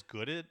not as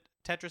good at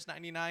Tetris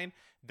 99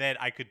 that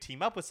I could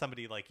team up with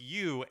somebody like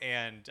you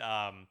and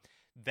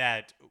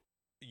that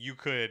you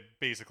could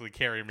basically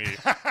carry me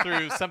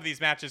through some of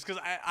these matches, because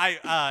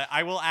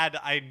I will add,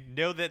 I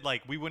know that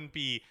like we wouldn't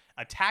be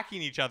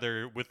attacking each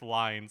other with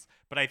lines,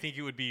 but I think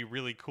it would be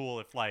really cool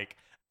if like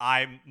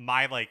I'm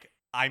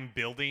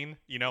building,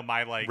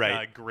 my like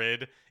Right.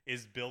 grid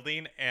is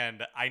building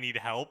and I need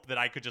help, that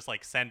I could just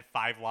like send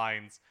 5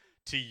 lines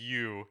to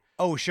you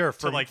Oh, sure.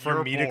 to like For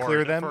your me to board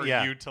clear them. for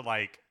Yeah. you to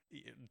like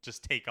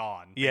just take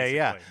on. Yeah,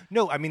 yeah. basically.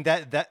 No, I mean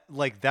that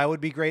like that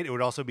would be great. It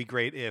would also be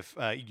great if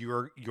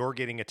you're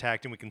getting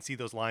attacked and we can see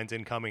those lines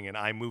incoming, and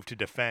I move to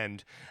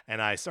defend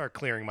and I start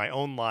clearing my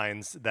own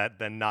lines that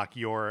then knock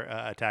your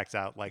attacks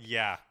out. Like,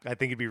 Yeah, I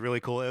think it'd be really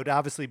cool. It would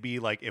obviously be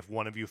like if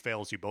one of you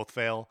fails, you both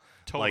fail.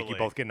 Like you Totally.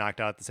 both get knocked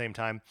out at the same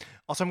time.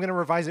 Also, I'm gonna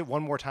revise it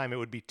one more time. It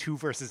would be 2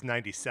 versus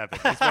 97.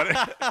 Is what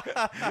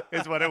it,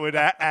 is what it would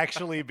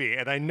actually be,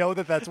 and I know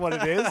that that's what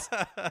it is.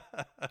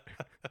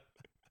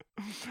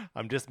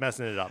 I'm just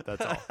messing it up.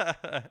 That's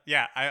all.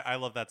 Yeah, I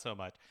love that so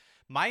much.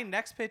 My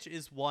next pitch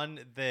is one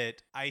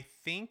that I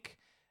think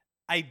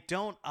I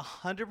don't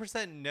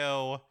 100%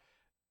 know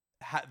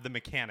the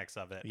mechanics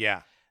of it,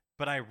 Yeah.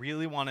 but I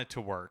really want it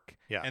to work.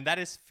 Yeah. And that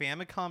is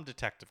Famicom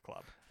Detective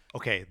Club.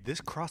 Okay, this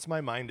crossed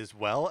my mind as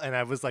well, and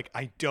I was like,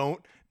 I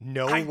don't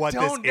know I what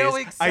don't this know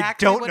is.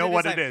 exactly I don't know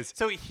what it I- is.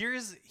 So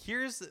here's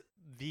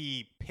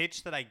the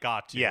pitch that I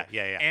got to. Yeah,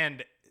 yeah, yeah.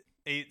 And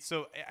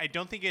so I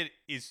don't think it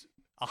is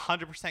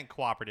 100%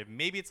 cooperative.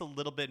 Maybe it's a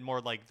little bit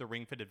more like the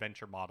Ring Fit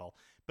Adventure model.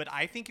 But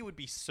I think it would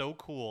be so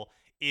cool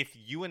if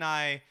you and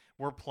I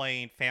were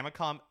playing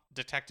Famicom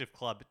Detective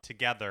Club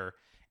together,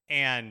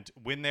 and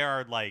when there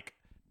are like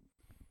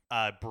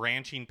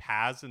branching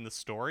paths in the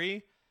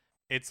story,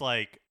 it's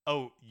like,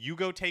 oh, you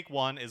go take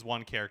one as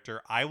one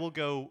character, I will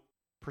go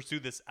pursue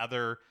this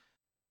other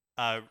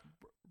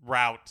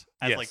route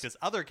as Yes. like this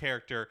other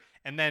character,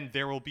 and then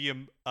there will be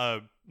a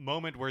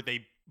moment where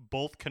they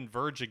both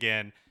converge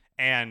again,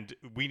 and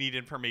we need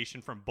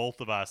information from both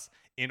of us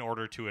in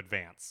order to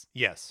advance.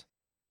 Yes.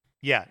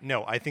 Yeah,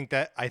 no, I think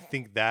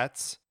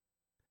that's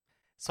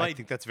So I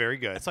think that's very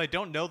good. So I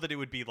don't know that it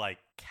would be like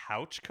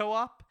couch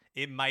co-op.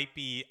 It might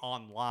be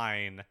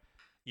online,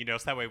 so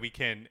that way we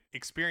can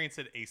experience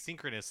it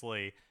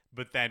asynchronously,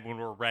 but then when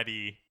we're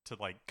ready to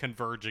like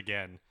converge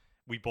again,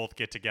 we both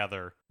get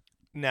together.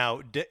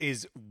 Now,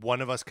 is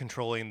one of us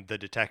controlling the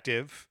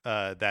detective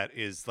that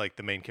is like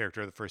the main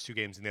character of the first 2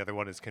 games, and the other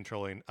one is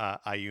controlling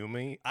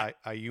Ayumi?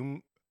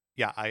 Ayumi?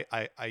 Yeah,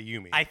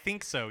 Ayumi. I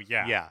think so,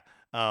 yeah.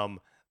 Yeah.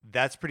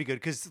 That's pretty good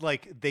because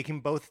like they can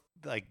both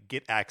like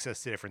get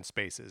access to different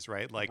spaces,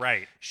 right? Like,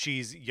 Right.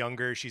 she's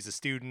younger, she's a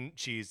student,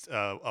 she's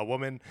a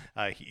woman.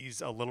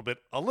 He's a little bit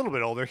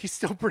older. He's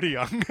still pretty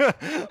young.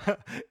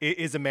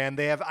 Is a man.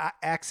 They have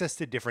access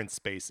to different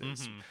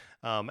spaces,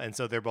 and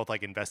so they're both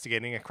like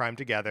investigating a crime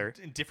together.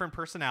 Different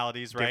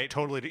personalities, They're right?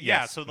 totally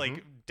Yeah, yes. so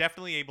like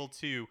definitely able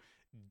to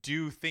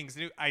do things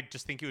new. I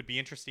just think it would be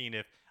interesting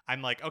if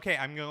I'm like, okay,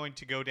 I'm going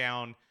to go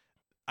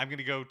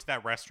to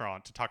that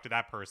restaurant to talk to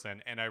that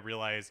person, and I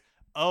realize,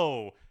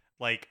 oh,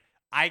 like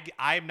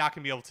I'm not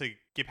going to be able to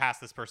get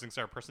past this person because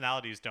our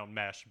personalities don't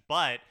mesh,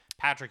 but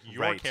Patrick,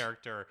 your Right.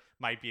 character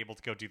might be able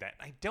to go do that.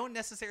 I don't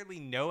necessarily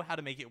know how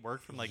to make it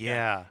work from like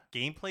Yeah. a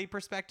gameplay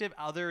perspective,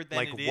 other than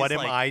Like, it is what am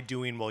like, I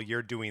doing while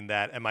you're doing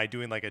that? Am I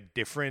doing like a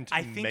different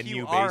I think menu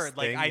you based are thing?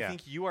 like I Yeah.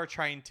 think you are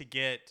trying to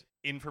get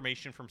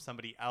information from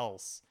somebody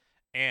else,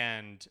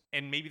 and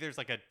maybe there's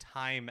like a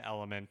time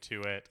element to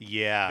it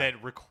Yeah.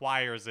 that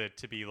requires it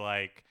to be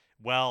like,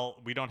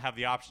 well, we don't have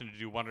the option to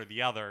do one or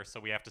the other, so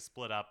we have to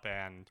split up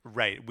and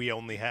Right. We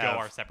only go have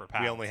our separate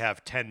paths. we only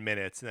have 10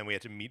 minutes and then we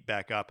have to meet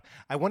back up.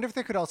 I wonder if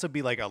there could also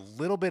be like a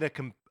little bit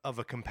of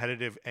a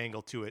competitive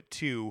angle to it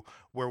too,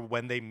 where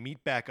when they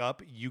meet back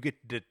up, you get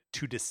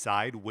to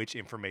decide which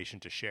information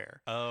to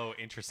share. Oh,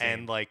 interesting.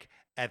 And like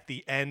at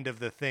the end of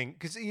the thing,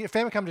 because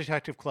Famicom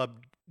Detective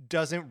Club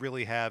doesn't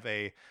really have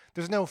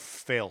there's no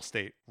fail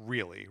state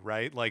really,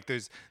 right? Like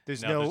there's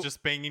there's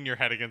just banging your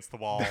head against the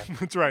wall.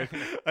 That's right.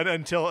 And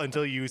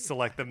until you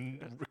select the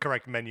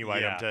correct menu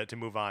Yeah. item to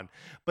move on.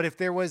 But if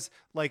there was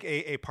like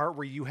a part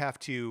where you have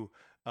to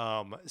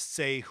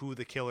say who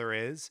the killer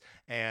is,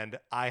 and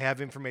I have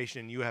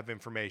information and you have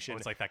information, Oh,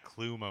 it's like that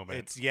clue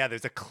moment.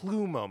 there's a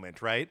clue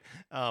moment, right?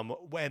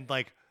 When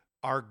like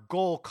our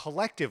goal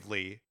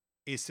collectively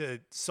is to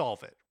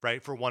solve it,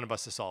 right? For one of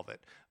us to solve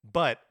it.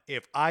 But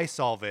if I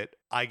solve it,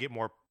 I get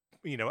more.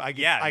 I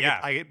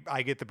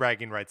get the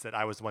bragging rights that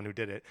I was the one who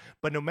did it.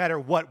 But no matter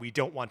what, we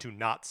don't want to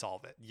not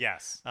solve it.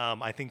 Yes.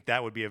 I think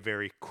that would be a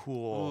very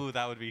cool. Ooh,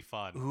 that would be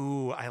fun.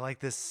 Ooh, I like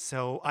this.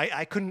 So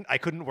I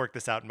couldn't work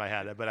this out in my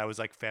head, but I was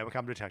like,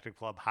 Famicom Detective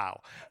Club.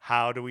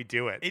 How do we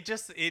do it? It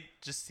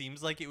just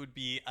seems like it would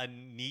be a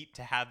neat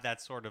to have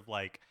that sort of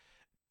like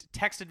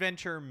text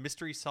adventure,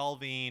 mystery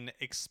solving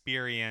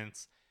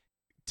experience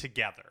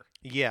together.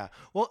 Yeah.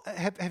 Well,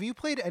 have you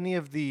played any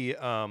of the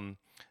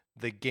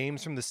the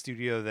games from the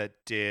studio that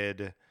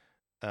did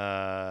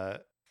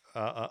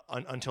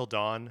Until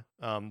Dawn.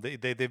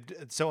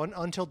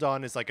 Until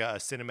Dawn is like a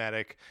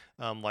cinematic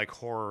like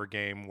horror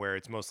game where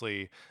it's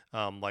mostly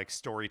like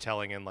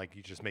storytelling and like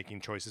you just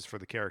making choices for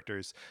the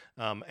characters.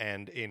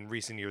 And in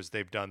recent years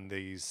they've done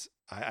these.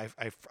 I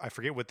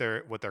forget what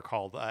they're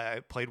called.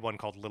 I played one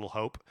called Little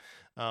Hope,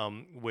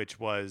 which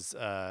was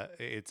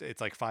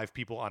it's like 5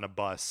 people on a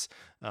bus,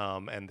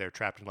 and they're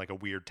trapped in like a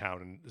weird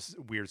town and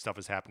weird stuff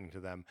is happening to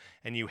them,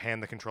 and you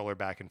hand the controller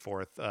back and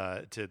forth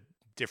to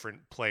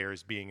different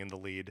players being in the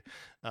lead,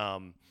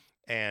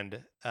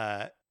 and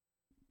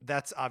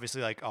that's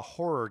obviously like a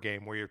horror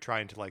game where you're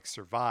trying to like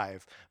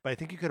survive. But I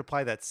think you could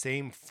apply that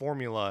same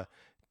formula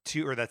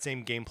to, or that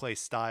same gameplay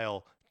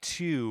style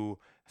to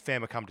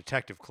Famicom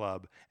Detective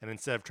Club, and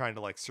instead of trying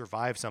to like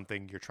survive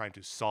something, you're trying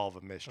to solve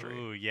a mystery.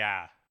 Ooh,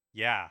 yeah.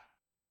 Yeah.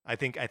 I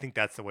think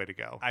that's the way to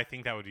go. I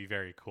think that would be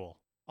very cool.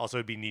 Also,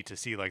 it'd be neat to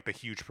see like the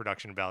huge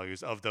production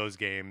values of those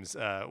games,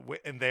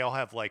 and they all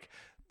have like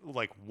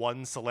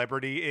one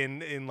celebrity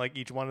in like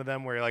each one of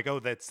them, where you're like, oh,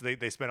 that's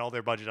they spent all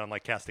their budget on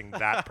like casting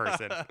that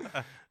person.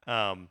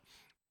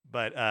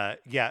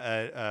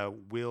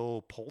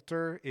 Will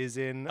Poulter is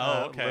in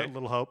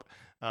Little Hope.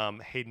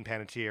 Hayden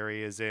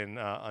Panettiere is in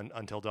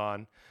Until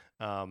Dawn.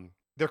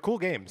 They're cool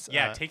games.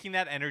 Yeah, taking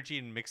that energy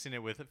and mixing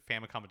it with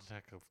Famicom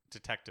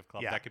Detective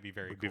Club, that could be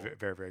very cool. Be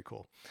very, very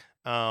cool.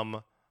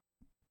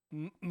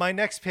 My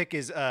next pick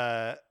is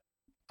I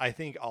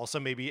think also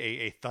maybe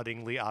a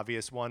thuddingly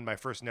obvious one. My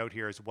first note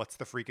here is, what's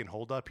the freaking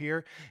holdup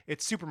here?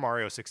 It's Super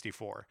Mario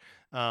 64.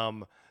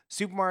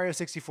 Super Mario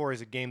 64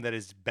 is a game that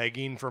is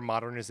begging for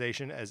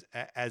modernization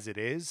as it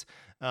is.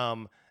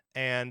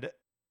 And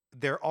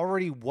there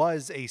already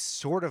was a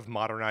sort of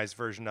modernized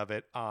version of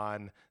it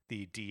on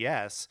the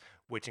DS,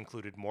 which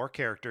included more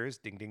characters.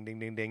 Ding, ding, ding,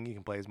 ding, ding. You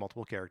can play as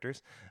multiple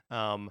characters,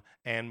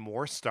 and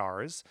more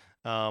stars.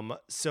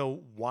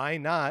 So why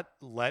not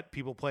let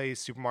people play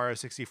Super Mario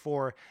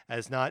 64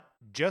 as not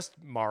just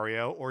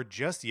Mario or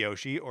just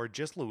Yoshi or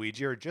just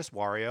Luigi or just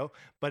Wario,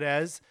 but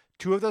as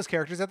 2 of those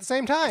characters at the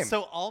same time?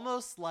 So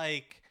almost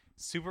like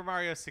Super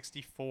Mario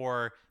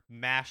 64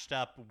 mashed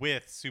up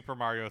with Super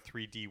Mario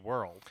 3D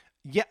World.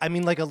 Yeah, I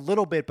mean, like a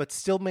little bit, but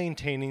still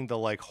maintaining the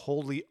like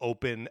wholly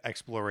open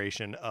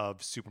exploration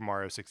of Super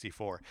Mario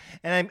 64.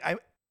 And I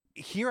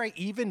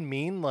even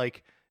mean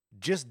like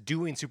just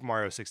doing Super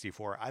Mario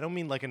 64. I don't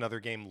mean like another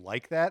game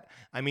like that.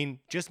 I mean,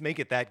 just make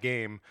it that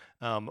game.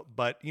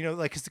 But you know,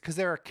 like because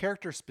there are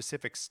character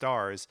specific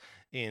stars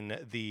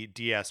in the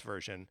DS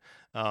version.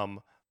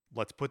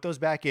 Let's put those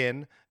back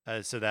in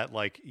so that,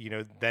 like, you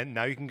know, then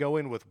now you can go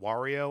in with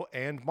Wario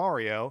and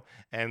Mario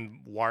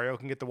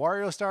can get the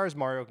Wario stars,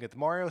 Mario can get the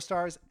Mario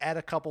stars, add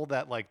a couple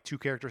that, like, 2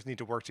 characters need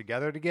to work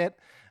together to get,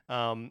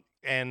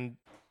 and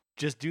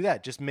just do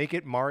that. Just make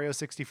it Mario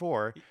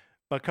 64,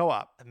 but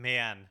co-op.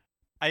 Man,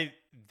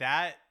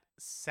 that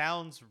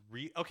sounds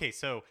okay,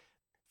 so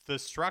the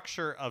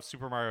structure of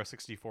Super Mario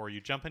 64, you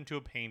jump into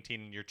a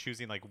painting and you're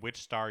choosing like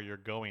which star you're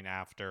going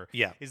after.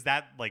 Yeah. Is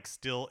that like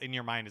still in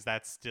your mind? Is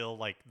that still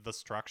like the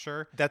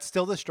structure? That's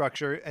still the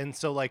structure. And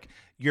so like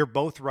you're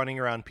both running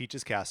around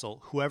Peach's castle.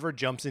 Whoever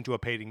jumps into a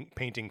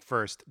painting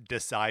first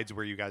decides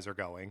where you guys are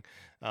going.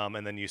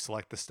 And then you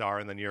select the star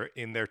and then you're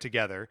in there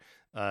together,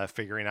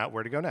 figuring out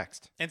where to go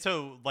next. And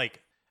so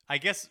like, I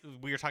guess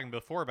we were talking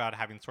before about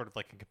having sort of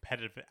like a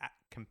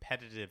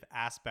competitive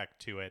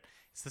aspect to it.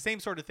 It's the same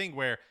sort of thing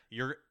where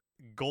your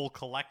goal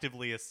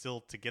collectively is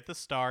still to get the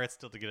star. It's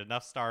still to get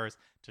enough stars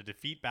to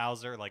defeat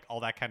Bowser, like all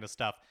that kind of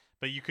stuff.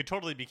 But you could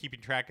totally be keeping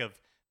track of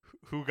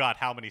who got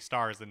how many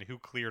stars and who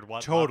cleared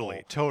what level.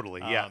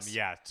 Totally, yes.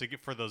 Yeah, to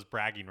get for those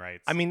bragging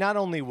rights. I mean, not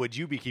only would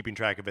you be keeping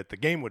track of it, the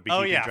game would be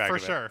keeping track of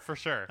it. For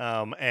sure.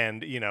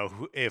 And, you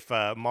know, if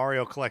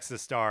Mario collects the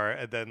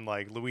star, then,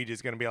 like,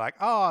 Luigi's going to be like,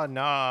 oh,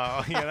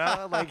 no, you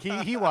know, like,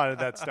 he wanted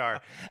that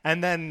star.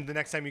 And then the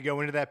next time you go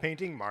into that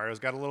painting, Mario's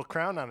got a little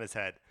crown on his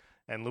head,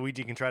 and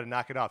Luigi can try to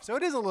knock it off. So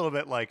it is a little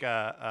bit like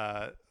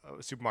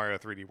Super Mario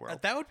 3D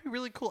World. That would be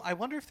really cool. I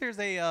wonder if there's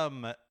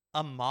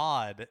a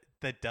mod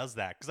that does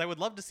that, because I would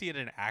love to see it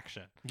in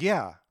action.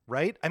 Yeah,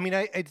 right? I mean,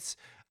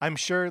 I'm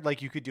sure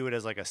like you could do it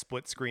as like a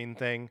split screen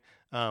thing,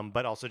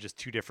 but also just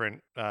 2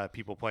 different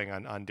people playing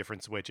on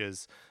different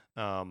Switches,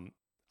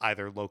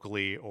 either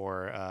locally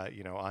or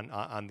you know,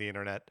 on the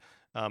internet.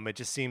 It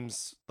just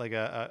seems like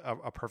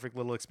a perfect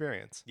little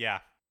experience. Yeah,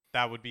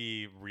 that would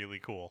be really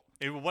cool.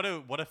 What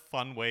a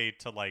fun way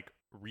to like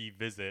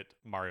revisit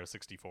Mario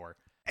 64.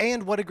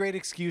 And what a great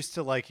excuse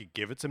to like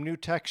give it some new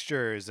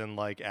textures and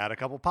like add a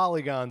couple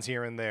polygons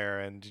here and there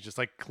and just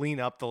like clean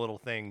up the little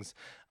things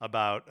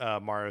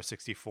about Mario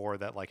 64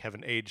 that like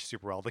haven't aged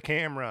super well. The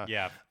camera,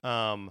 yeah,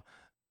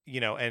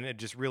 you know, and it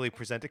just really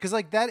present it, because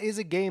like that is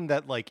a game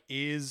that like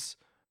is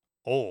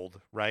old,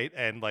 right?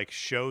 And like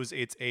shows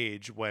its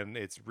age when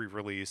it's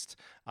re-released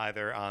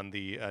either on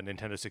the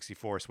Nintendo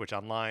 64 Switch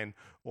Online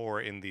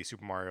or in the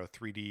Super Mario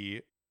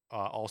 3D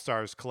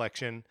All-Stars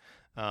collection.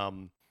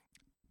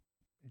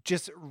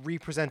 just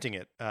representing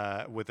it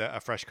with a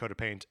fresh coat of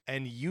paint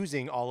and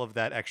using all of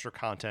that extra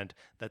content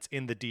that's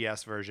in the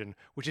DS version,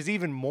 which is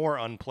even more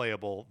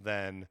unplayable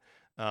than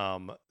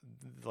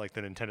like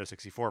the Nintendo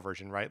 64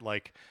 version, right?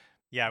 Like,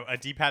 Yeah, a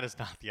D-pad is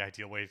not the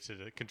ideal way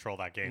to control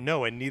that game.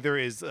 no, and neither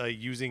is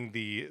using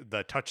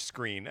the touch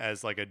screen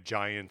as like a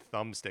giant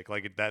thumbstick.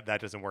 Like that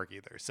doesn't work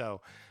either. So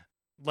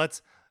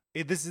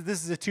this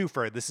is a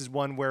twofer. This is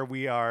one where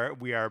we are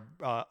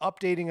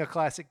updating a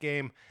classic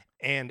game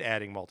and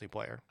adding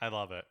multiplayer. I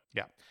love it.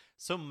 Yeah.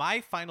 So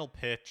my final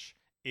pitch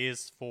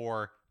is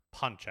for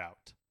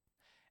Punch-Out.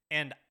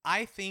 And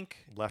I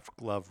think Left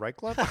glove, right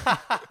glove.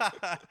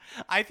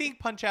 I think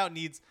Punch-Out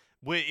needs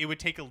it would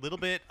take a little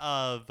bit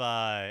of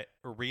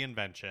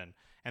reinvention.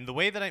 And the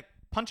way that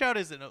Punch-Out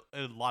is in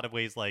a lot of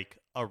ways like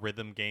a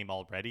rhythm game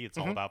already. It's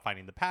all about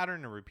finding the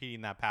pattern and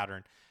repeating that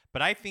pattern.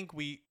 But I think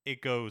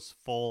it goes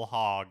full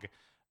hog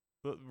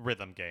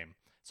rhythm game.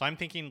 So I'm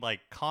thinking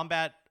like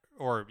combat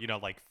or,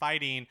 like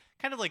fighting,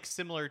 kind of like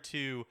similar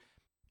to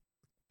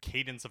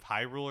Cadence of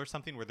Hyrule or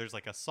something, where there's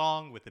like a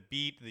song with a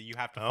beat that you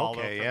have to follow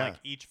for like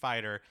each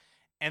fighter.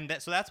 And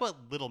so that's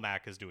what Little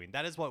Mac is doing.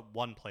 That is what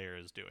one player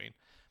is doing.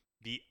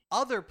 The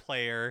other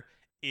player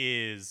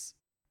is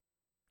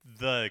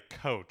the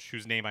coach,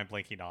 whose name I'm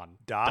blanking on.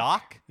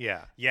 Doc?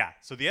 Yeah. Yeah.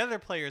 So the other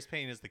player is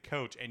playing as the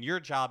coach, and your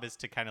job is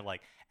to kind of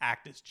like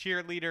act as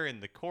cheerleader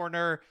in the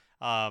corner,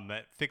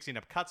 fixing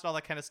up cuts and all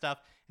that kind of stuff.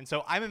 And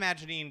so I'm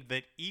imagining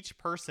that each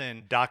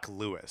person... Doc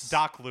Lewis.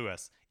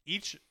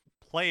 Each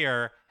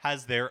player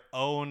has their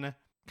own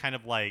kind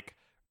of like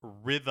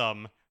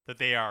rhythm that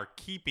they are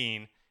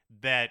keeping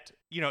that,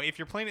 if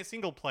you're playing it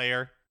single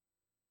player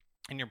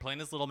and you're playing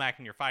as Little Mac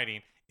and you're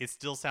fighting, it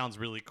still sounds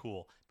really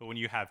cool. But when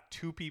you have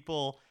two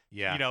people,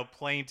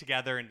 playing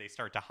together and they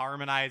start to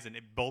harmonize and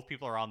both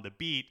people are on the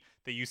beat,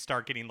 that you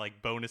start getting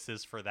like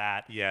bonuses for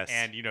that. Yes.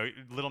 And,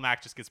 Little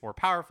Mac just gets more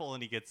powerful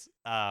and he gets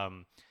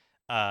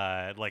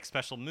like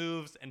special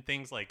moves and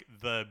things, like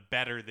the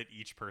better that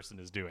each person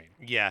is doing.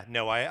 Yeah,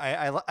 no,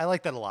 I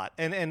like that a lot.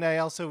 And I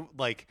also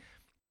like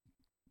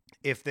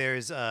if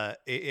there's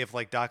if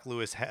like Doc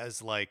Lewis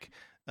has like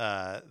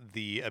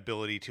the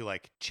ability to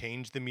like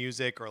change the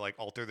music or like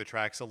alter the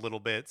tracks a little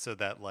bit so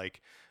that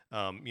like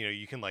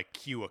you can like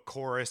cue a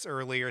chorus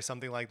early or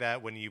something like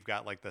that when you've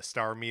got like the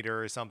star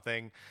meter or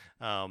something,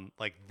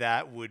 like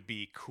that would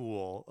be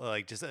cool,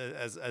 like just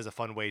as a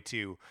fun way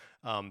to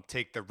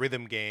take the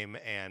rhythm game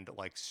and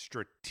like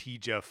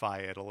strategify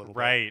it a little bit.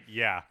 Right.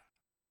 Yeah.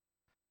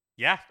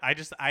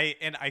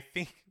 I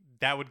think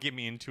that would get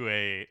me into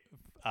a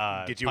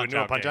get you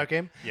into a Punch-Out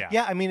game.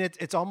 Yeah. I mean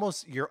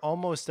you're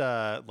almost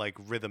like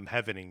rhythm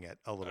heavening it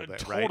a little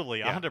bit, right? Totally,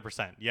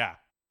 100%. Yeah.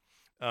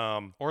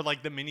 Or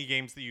like the mini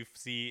games that you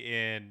see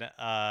in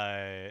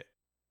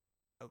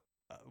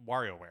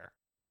WarioWare.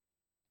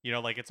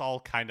 Like it's all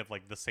kind of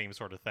like the same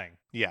sort of thing.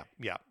 Yeah.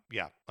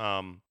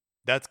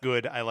 That's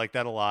good. I like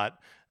that a lot.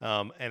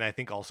 And I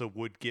think also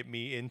would get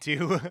me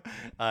into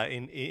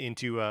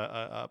into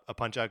a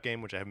Punch-Out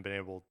game, which I haven't been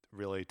able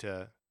really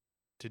to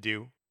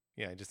do.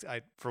 Yeah,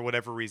 I for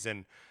whatever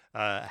reason,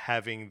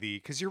 having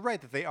because you're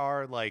right that they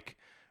are like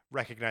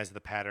recognize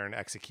the pattern,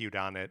 execute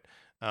on it.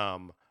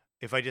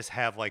 If I just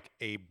have like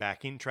a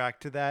backing track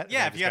to that,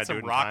 if you had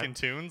some rockin'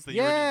 tunes that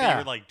you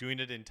were like doing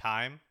it in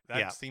time,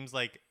 that seems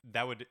like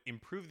that would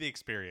improve the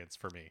experience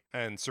for me.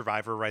 And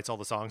Survivor writes all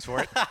the songs for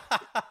it.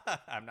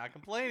 I'm not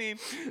complaining.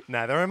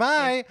 Neither am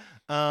I.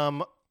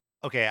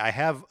 Okay, I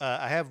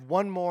have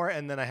one more,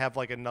 and then I have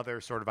like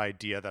another sort of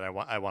idea that I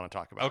want to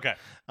talk about. Okay.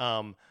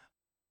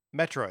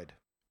 Metroid,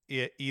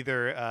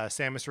 either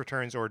Samus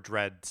Returns or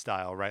Dread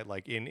style, right?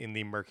 Like in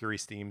the Mercury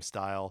Steam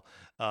style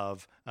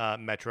of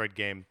Metroid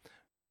game.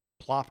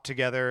 Plop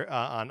together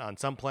on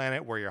some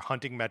planet where you're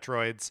hunting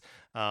Metroids.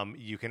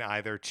 You can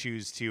either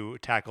choose to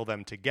tackle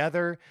them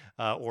together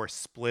or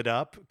split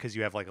up because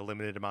you have like a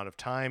limited amount of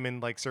time in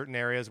like certain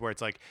areas where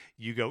it's like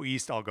you go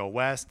east, I'll go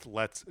west.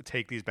 Let's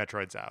take these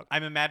Metroids out.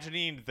 I'm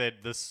imagining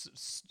that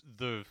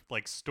the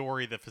like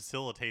story that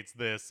facilitates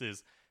this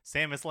is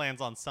Samus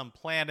lands on some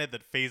planet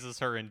that phases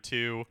her in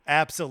two.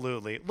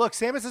 Absolutely. Look,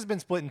 Samus has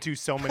been split in two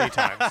so many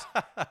times,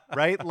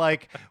 right?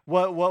 Like,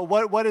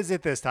 what is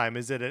it this time?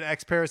 Is it an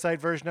X-Parasite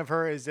version of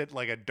her? Is it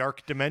like a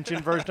Dark Dimension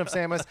version of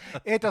Samus?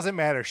 It doesn't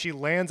matter. She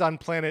lands on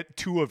planet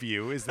 2 of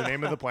you is the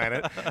name of the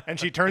planet, and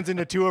she turns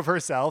into 2 of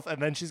herself,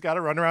 and then she's got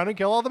to run around and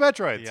kill all the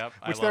Metroids,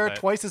 which there are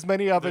twice as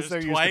many of as there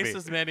used to be. Twice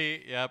as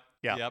many. Yep.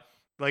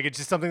 Like it's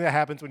just something that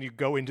happens when you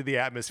go into the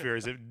atmosphere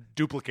as it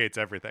duplicates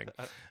everything.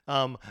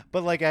 But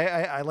like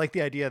I like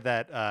the idea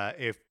that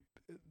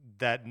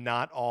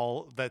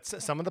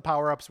some of the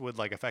power-ups would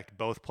like affect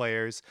both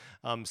players.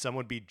 Some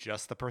would be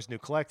just the person who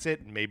collects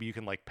it. Maybe you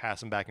can like pass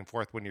them back and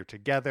forth when you're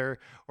together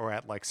or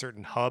at like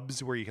certain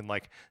hubs where you can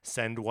like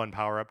send one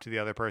power-up to the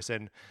other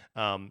person.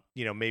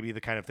 Maybe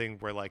the kind of thing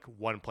where like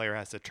one player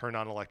has to turn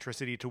on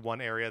electricity to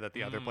one area that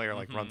the other player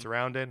like runs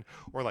around in,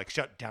 or like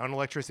shut down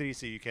electricity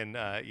so you can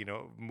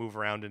move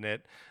around in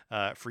it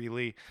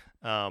freely.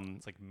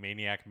 It's like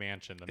Maniac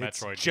Mansion, the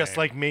Metroid just game.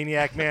 like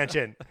Maniac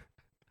Mansion.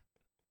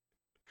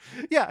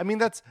 Yeah, I mean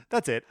that's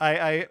it.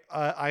 I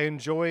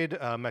enjoyed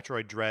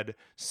Metroid Dread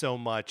so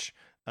much,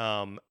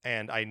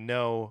 and I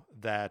know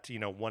that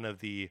one of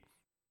the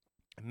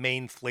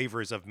main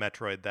flavors of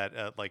Metroid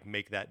that like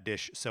make that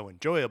dish so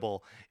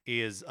enjoyable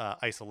is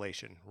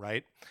isolation,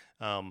 right?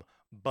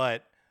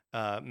 But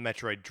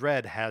Metroid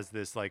Dread has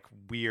this like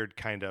weird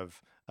kind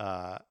of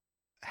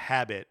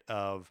habit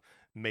of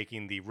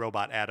making the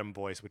robot Adam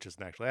voice, which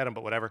isn't actually Adam,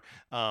 but whatever,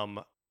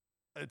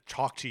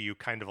 talk to you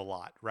kind of a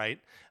lot, right?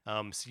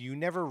 So you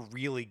never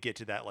really get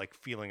to that like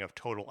feeling of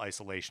total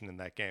isolation in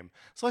that game.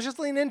 So let's just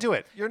lean into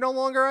it. You're no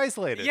longer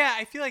isolated. Yeah,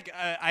 I feel like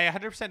I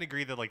 100%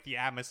 agree that like the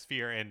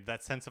atmosphere and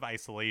that sense of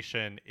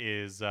isolation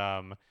is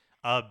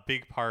a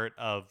big part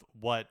of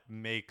what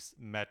makes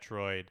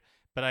Metroid.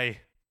 But I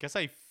guess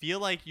I feel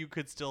like you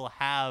could still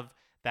have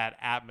that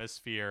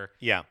atmosphere.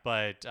 Yeah.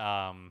 But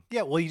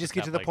Yeah, well, you just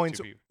get have, to the like, points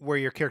to be- where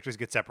your characters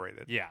get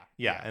separated. yeah,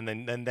 Yeah, and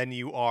then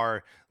you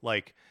are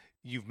like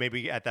you've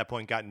maybe at that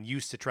point gotten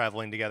used to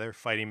traveling together,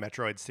 fighting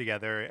Metroids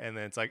together, and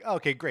then it's like,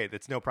 okay, great,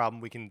 it's no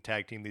problem. We can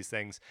tag team these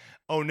things.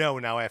 Oh no,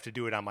 now I have to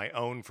do it on my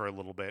own for a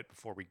little bit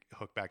before we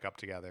hook back up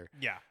together.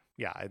 yeah.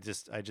 Yeah, I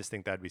just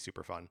think that'd be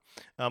super fun.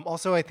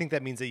 Also, I think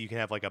that means that you can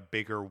have like a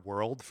bigger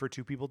world for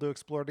two people to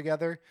explore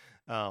together,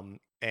 and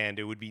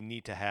it would be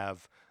neat to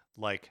have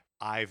like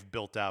I've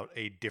built out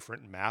a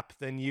different map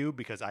than you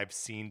because I've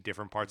seen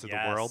different parts of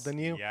the world than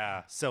you.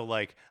 Yeah. So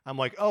like I'm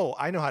like, oh,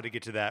 I know how to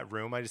get to that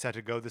room. I just have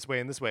to go this way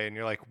and this way. And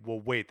you're like,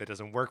 well, wait, that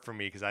doesn't work for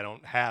me because I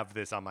don't have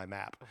this on my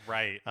map.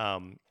 Right.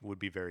 Would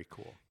be very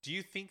cool. Do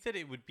you think that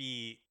it would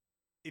be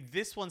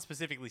this one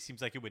specifically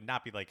seems like it would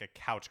not be like a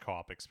couch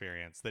co-op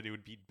experience, that it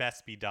would be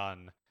best be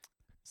done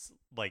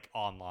like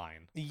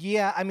online?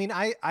 Yeah, I mean,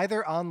 I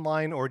either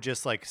online or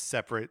just like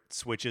separate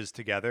switches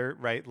together,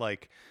 right?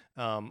 Like,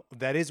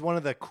 that is one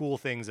of the cool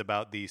things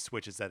about the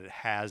Switch is that it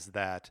has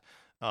that,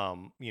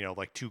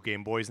 like two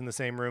Game Boys in the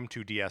same room,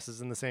 two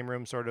DSs in the same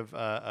room, sort of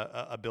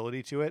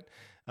ability to it,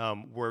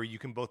 where you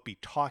can both be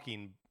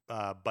talking.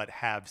 But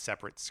have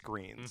separate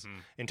screens,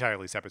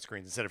 entirely separate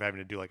screens, instead of having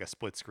to do like a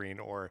split screen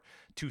or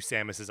two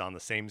Samuses on the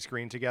same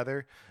screen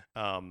together.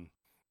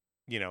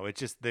 It's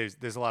just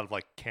there's a lot of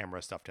like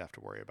camera stuff to have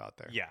to worry about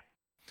there. Yeah.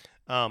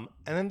 And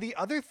then the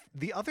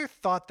other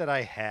thought that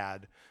I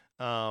had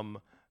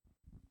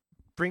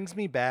brings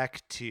me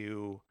back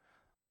to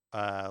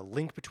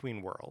Link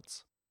Between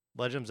Worlds.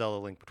 Legend of Zelda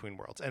Link Between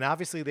Worlds. And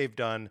obviously they've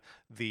done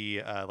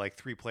the like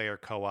 3-player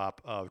co-op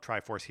of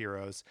Triforce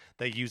Heroes.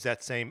 They use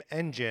that same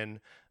engine,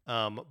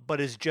 but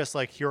it's just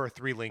like here are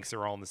 3 links,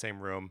 they're all in the same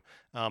room.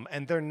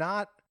 And they're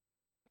not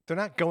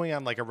going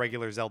on like a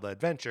regular Zelda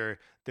adventure.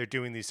 They're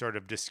doing these sort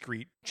of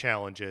discrete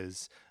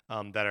challenges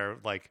that are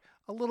like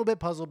a little bit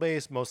puzzle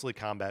based, mostly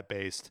combat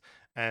based,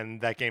 and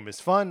that game is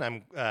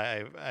fun.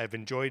 I've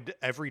enjoyed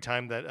every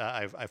time that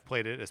I've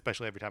played it,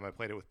 especially every time I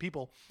played it with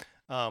people.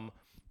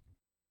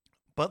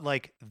 But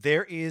like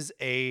there is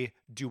a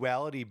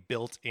duality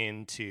built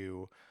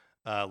into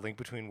Link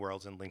Between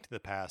Worlds and Link to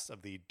the Past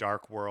of the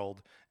Dark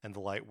World and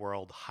the Light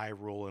World,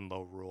 Hyrule and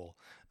Low Rule.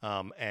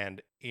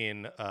 And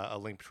in A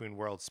Link Between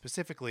Worlds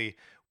specifically,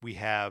 we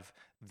have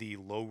the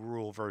Low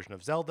Rule version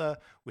of Zelda.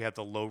 We have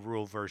the Low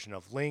Rule version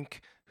of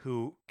Link.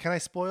 Who can I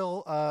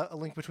spoil A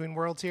Link Between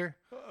Worlds here?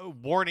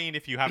 Warning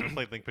if you haven't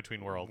played Link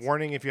Between Worlds.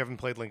 Warning if you haven't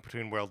played Link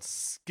Between Worlds.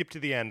 Skip to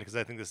the end because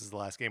I think this is the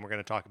last game we're going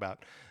to talk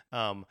about.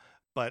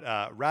 But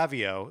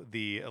Ravio,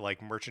 the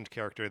like merchant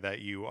character that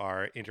you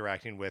are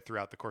interacting with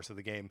throughout the course of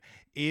the game,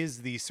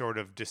 is the sort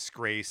of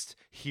disgraced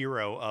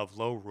hero of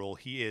Low Rule.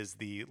 He is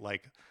the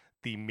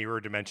mirror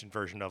dimension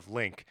version of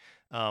Link.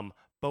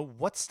 But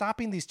what's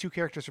stopping these two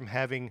characters from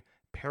having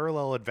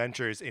parallel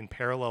adventures in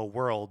parallel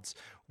worlds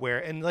where,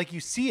 and like you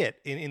see it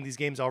in these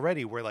games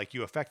already, where like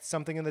you affect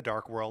something in the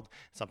dark world,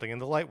 something in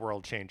the light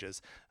world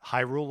changes.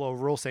 Hyrule, Low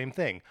Rule, same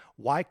thing.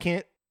 Why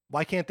can't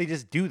they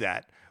just do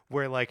that?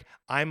 Where like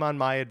I'm on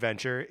my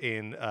adventure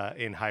in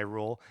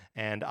Hyrule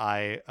and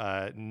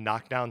I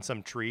knock down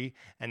some tree,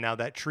 and now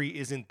that tree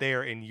isn't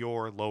there in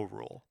your Low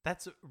Rule.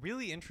 That's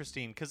really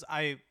interesting because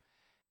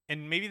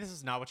and maybe this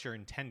is not what you're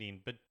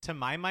intending, but to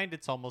my mind,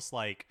 it's almost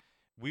like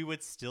we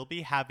would still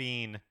be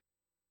having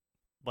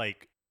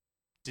like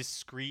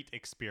discrete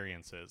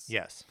experiences.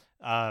 Yes.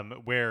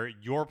 Where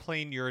you're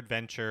playing your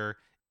adventure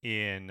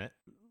in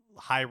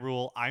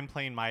Hyrule, I'm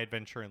playing my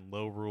adventure in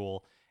Low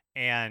Rule,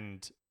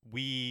 and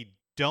we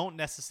don't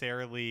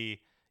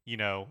necessarily,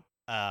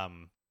 I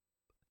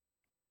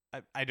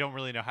don't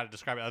really know how to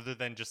describe it other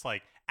than just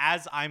like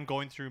as I'm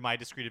going through my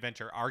discrete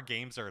adventure, our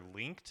games are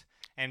linked.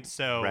 And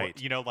so,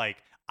 right. Like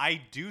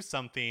I do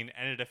something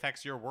and it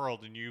affects your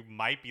world and you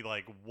might be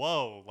like,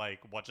 whoa,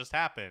 like what just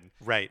happened?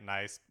 Right. And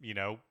I,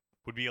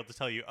 would be able to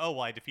tell you, oh,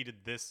 well, I defeated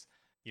this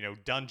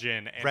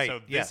dungeon, and Right, so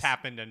this yes.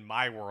 happened in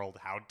my world.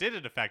 How did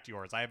it affect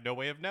yours? I have no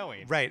way of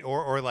knowing. Right.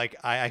 Or like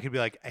I could be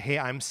like, hey,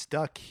 I'm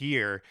stuck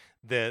here.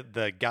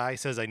 The guy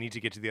says I need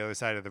to get to the other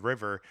side of the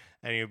river,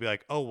 and you'll be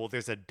like, oh well,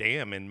 there's a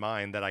dam in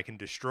mine that I can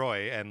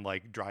destroy and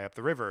like dry up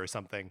the river or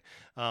something.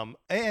 And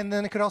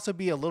then it could also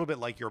be a little bit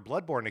like your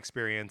Bloodborne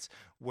experience,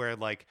 where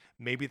like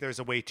maybe there's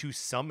a way to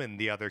summon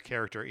the other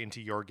character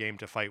into your game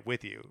to fight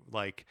with you,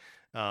 like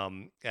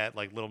at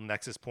like little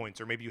nexus points,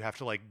 or maybe you have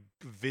to like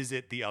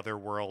visit the other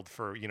world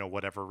for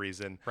whatever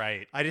reason.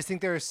 Right. I just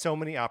think there are so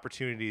many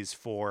opportunities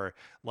for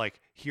like,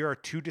 here are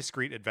two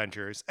discrete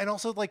adventures, and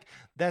also like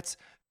that's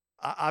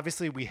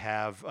obviously we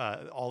have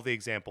all the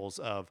examples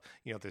of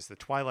there's the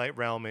Twilight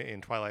realm in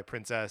Twilight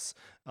Princess,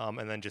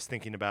 and then just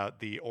thinking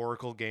about the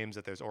Oracle games,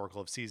 that there's Oracle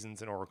of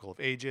Seasons and Oracle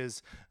of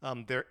Ages.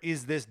 There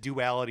is this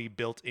duality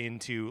built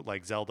into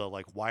like Zelda.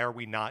 Like, why are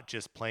we not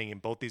just playing in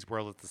both these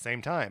worlds at the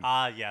same time?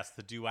 Yes,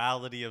 the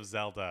duality of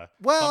Zelda.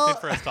 Well,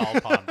 something for us to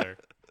all ponder.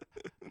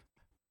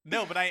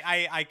 No, but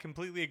I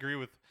completely agree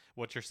with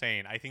what you're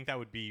saying. I think that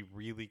would be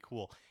really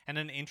cool and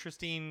an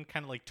interesting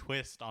kind of like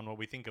twist on what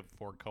we think of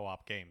for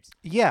co-op games.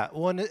 Yeah,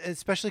 well, and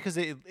especially because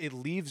it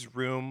leaves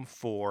room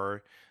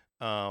for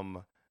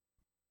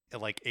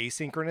like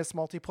asynchronous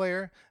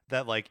multiplayer,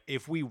 that like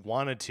if we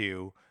wanted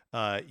to,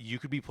 you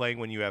could be playing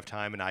when you have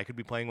time and I could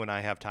be playing when I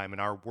have time, and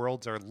our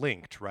worlds are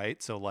linked,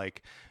 right? So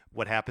like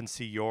what happens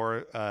to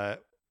your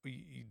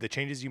the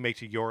changes you make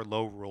to your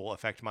low rule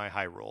affect my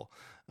high rule.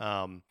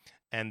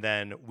 And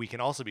then we can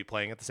also be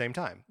playing at the same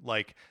time.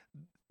 Like,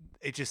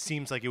 it just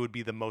seems like it would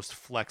be the most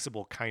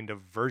flexible kind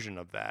of version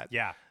of that.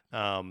 Yeah.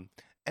 And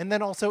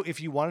then also, if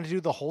you wanted to do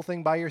the whole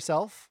thing by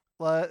yourself,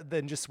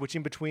 then just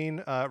switching between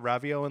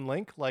Ravio and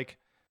Link, like,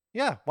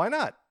 yeah, why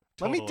not?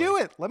 Totally. Let me do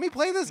it. Let me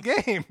play this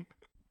game.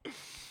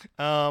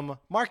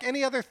 Mark,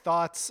 any other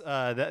thoughts?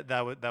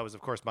 That was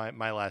of course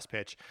my last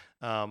pitch.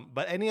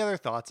 But any other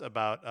thoughts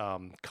about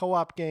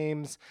co-op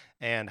games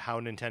and how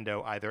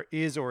Nintendo either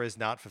is or is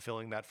not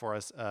fulfilling that for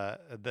us,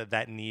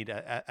 that need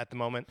at the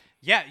moment?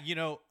 Yeah,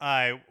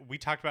 we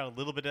talked about it a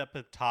little bit up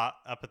at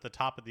the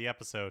top of the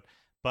episode,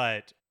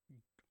 but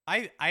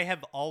I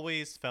have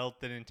always felt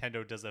that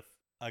Nintendo does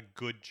a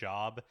good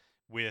job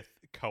with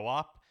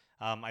co-op.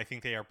 I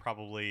think they are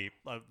probably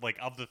like,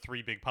 of the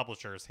three big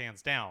publishers,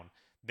 hands down,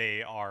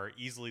 they are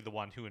easily the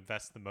one who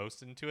invests the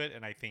most into it,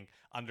 and I think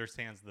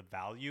understands the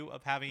value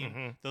of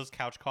having those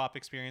couch co-op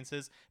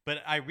experiences. But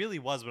I really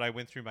was, when I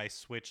went through my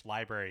Switch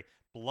library,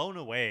 blown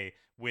away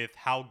with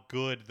how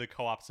good the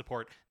co-op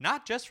support,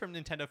 not just from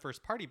Nintendo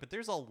first party, but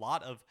there's a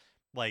lot of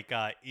like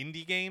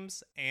indie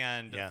games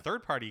and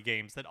third party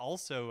games that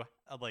also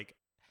like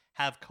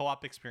have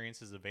co-op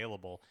experiences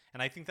available.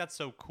 And I think that's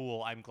so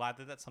cool. I'm glad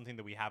that that's something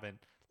that we haven't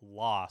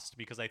lost,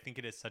 because I think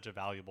it is such a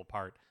valuable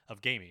part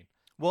of gaming.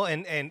 Well,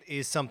 and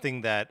is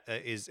something that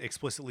is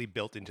explicitly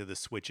built into the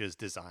Switch's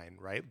design,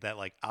 right? That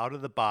like out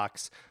of the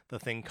box, the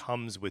thing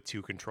comes with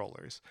two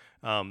controllers.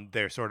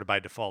 They're sort of by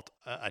default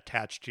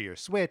attached to your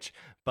Switch,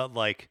 but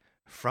like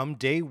from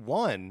day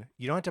one,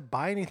 you don't have to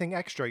buy anything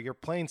extra. You're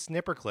playing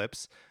snipper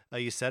clips.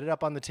 You set it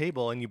up on the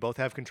table, and you both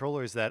have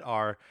controllers that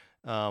are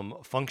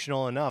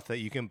functional enough that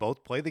you can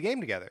both play the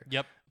game together.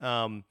 Yep.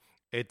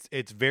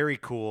 It's very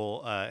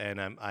cool,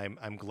 and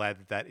I'm glad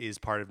that is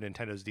part of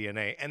Nintendo's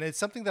DNA, and it's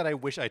something that I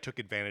wish I took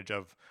advantage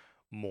of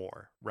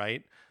more.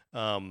 Right?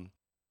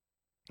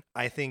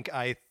 I think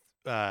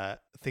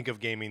think of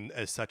gaming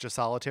as such a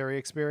solitary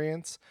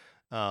experience,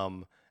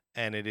 and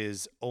it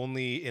is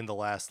only in the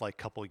last like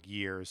couple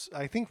years,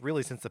 I think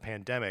really since the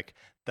pandemic,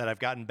 that I've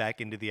gotten back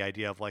into the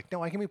idea of like,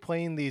 no, I can be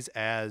playing these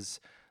as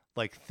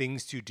like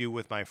things to do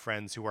with my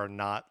friends who are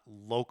not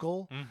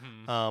local.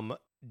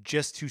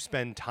 Just to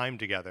spend time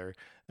together,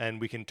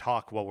 and we can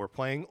talk while we're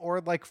playing, or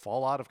like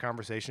fall out of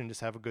conversation, just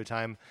have a good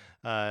time,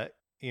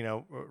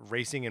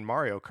 racing in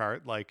Mario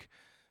Kart. Like,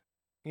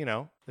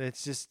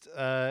 it's just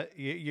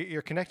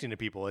you're connecting to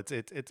people.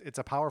 It's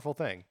a powerful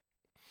thing.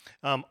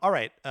 All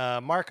right,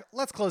 Mark,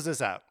 let's close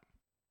this out.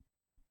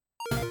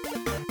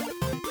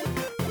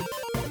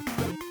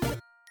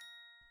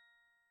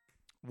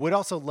 Would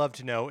also love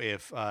to know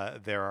if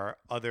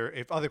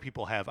if other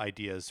people have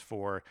ideas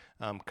for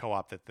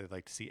co-op that they'd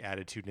like to see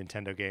added to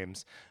Nintendo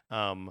games.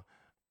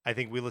 I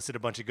think we listed a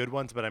bunch of good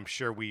ones, but I'm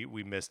sure we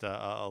missed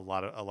a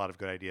lot of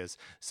good ideas.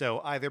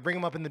 So either bring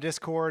them up in the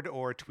Discord,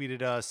 or tweet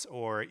at us,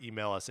 or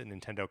email us at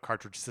Nintendo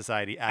Cartridge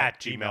Society at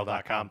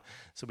gmail.com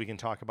so we can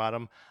talk about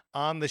them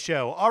on the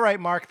show. All right,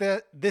 Mark,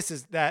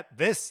 this,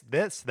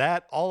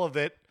 all of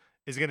it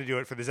is going to do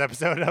it for this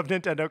episode of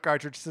Nintendo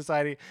Cartridge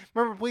Society.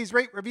 Remember, please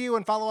rate, review,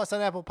 and follow us on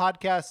Apple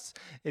Podcasts.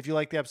 If you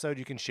like the episode,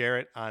 you can share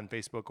it on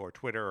Facebook or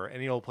Twitter or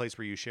any old place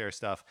where you share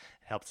stuff.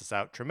 It helps us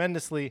out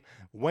tremendously.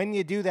 When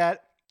you do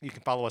that, you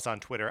can follow us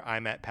on Twitter.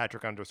 I'm at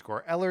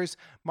Patrick_Ellers.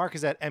 Mark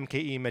is at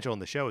MKE Mitchell,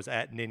 and the show is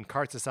at Nin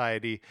Cart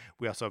Society.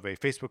 We also have a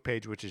Facebook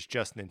page, which is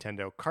just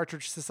Nintendo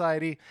Cartridge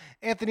Society.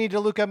 Anthony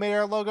DeLuca made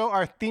our logo.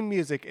 Our theme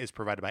music is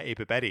provided by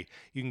 8-Bit Betty.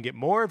 You can get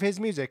more of his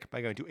music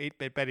by going to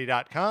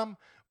 8bitbetty.com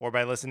or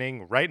by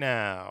listening right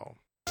now.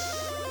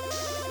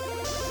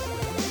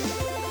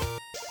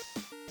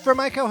 For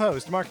my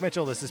co-host, Mark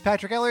Mitchell, this is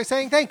Patrick Eller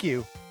saying thank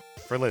you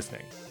for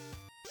listening.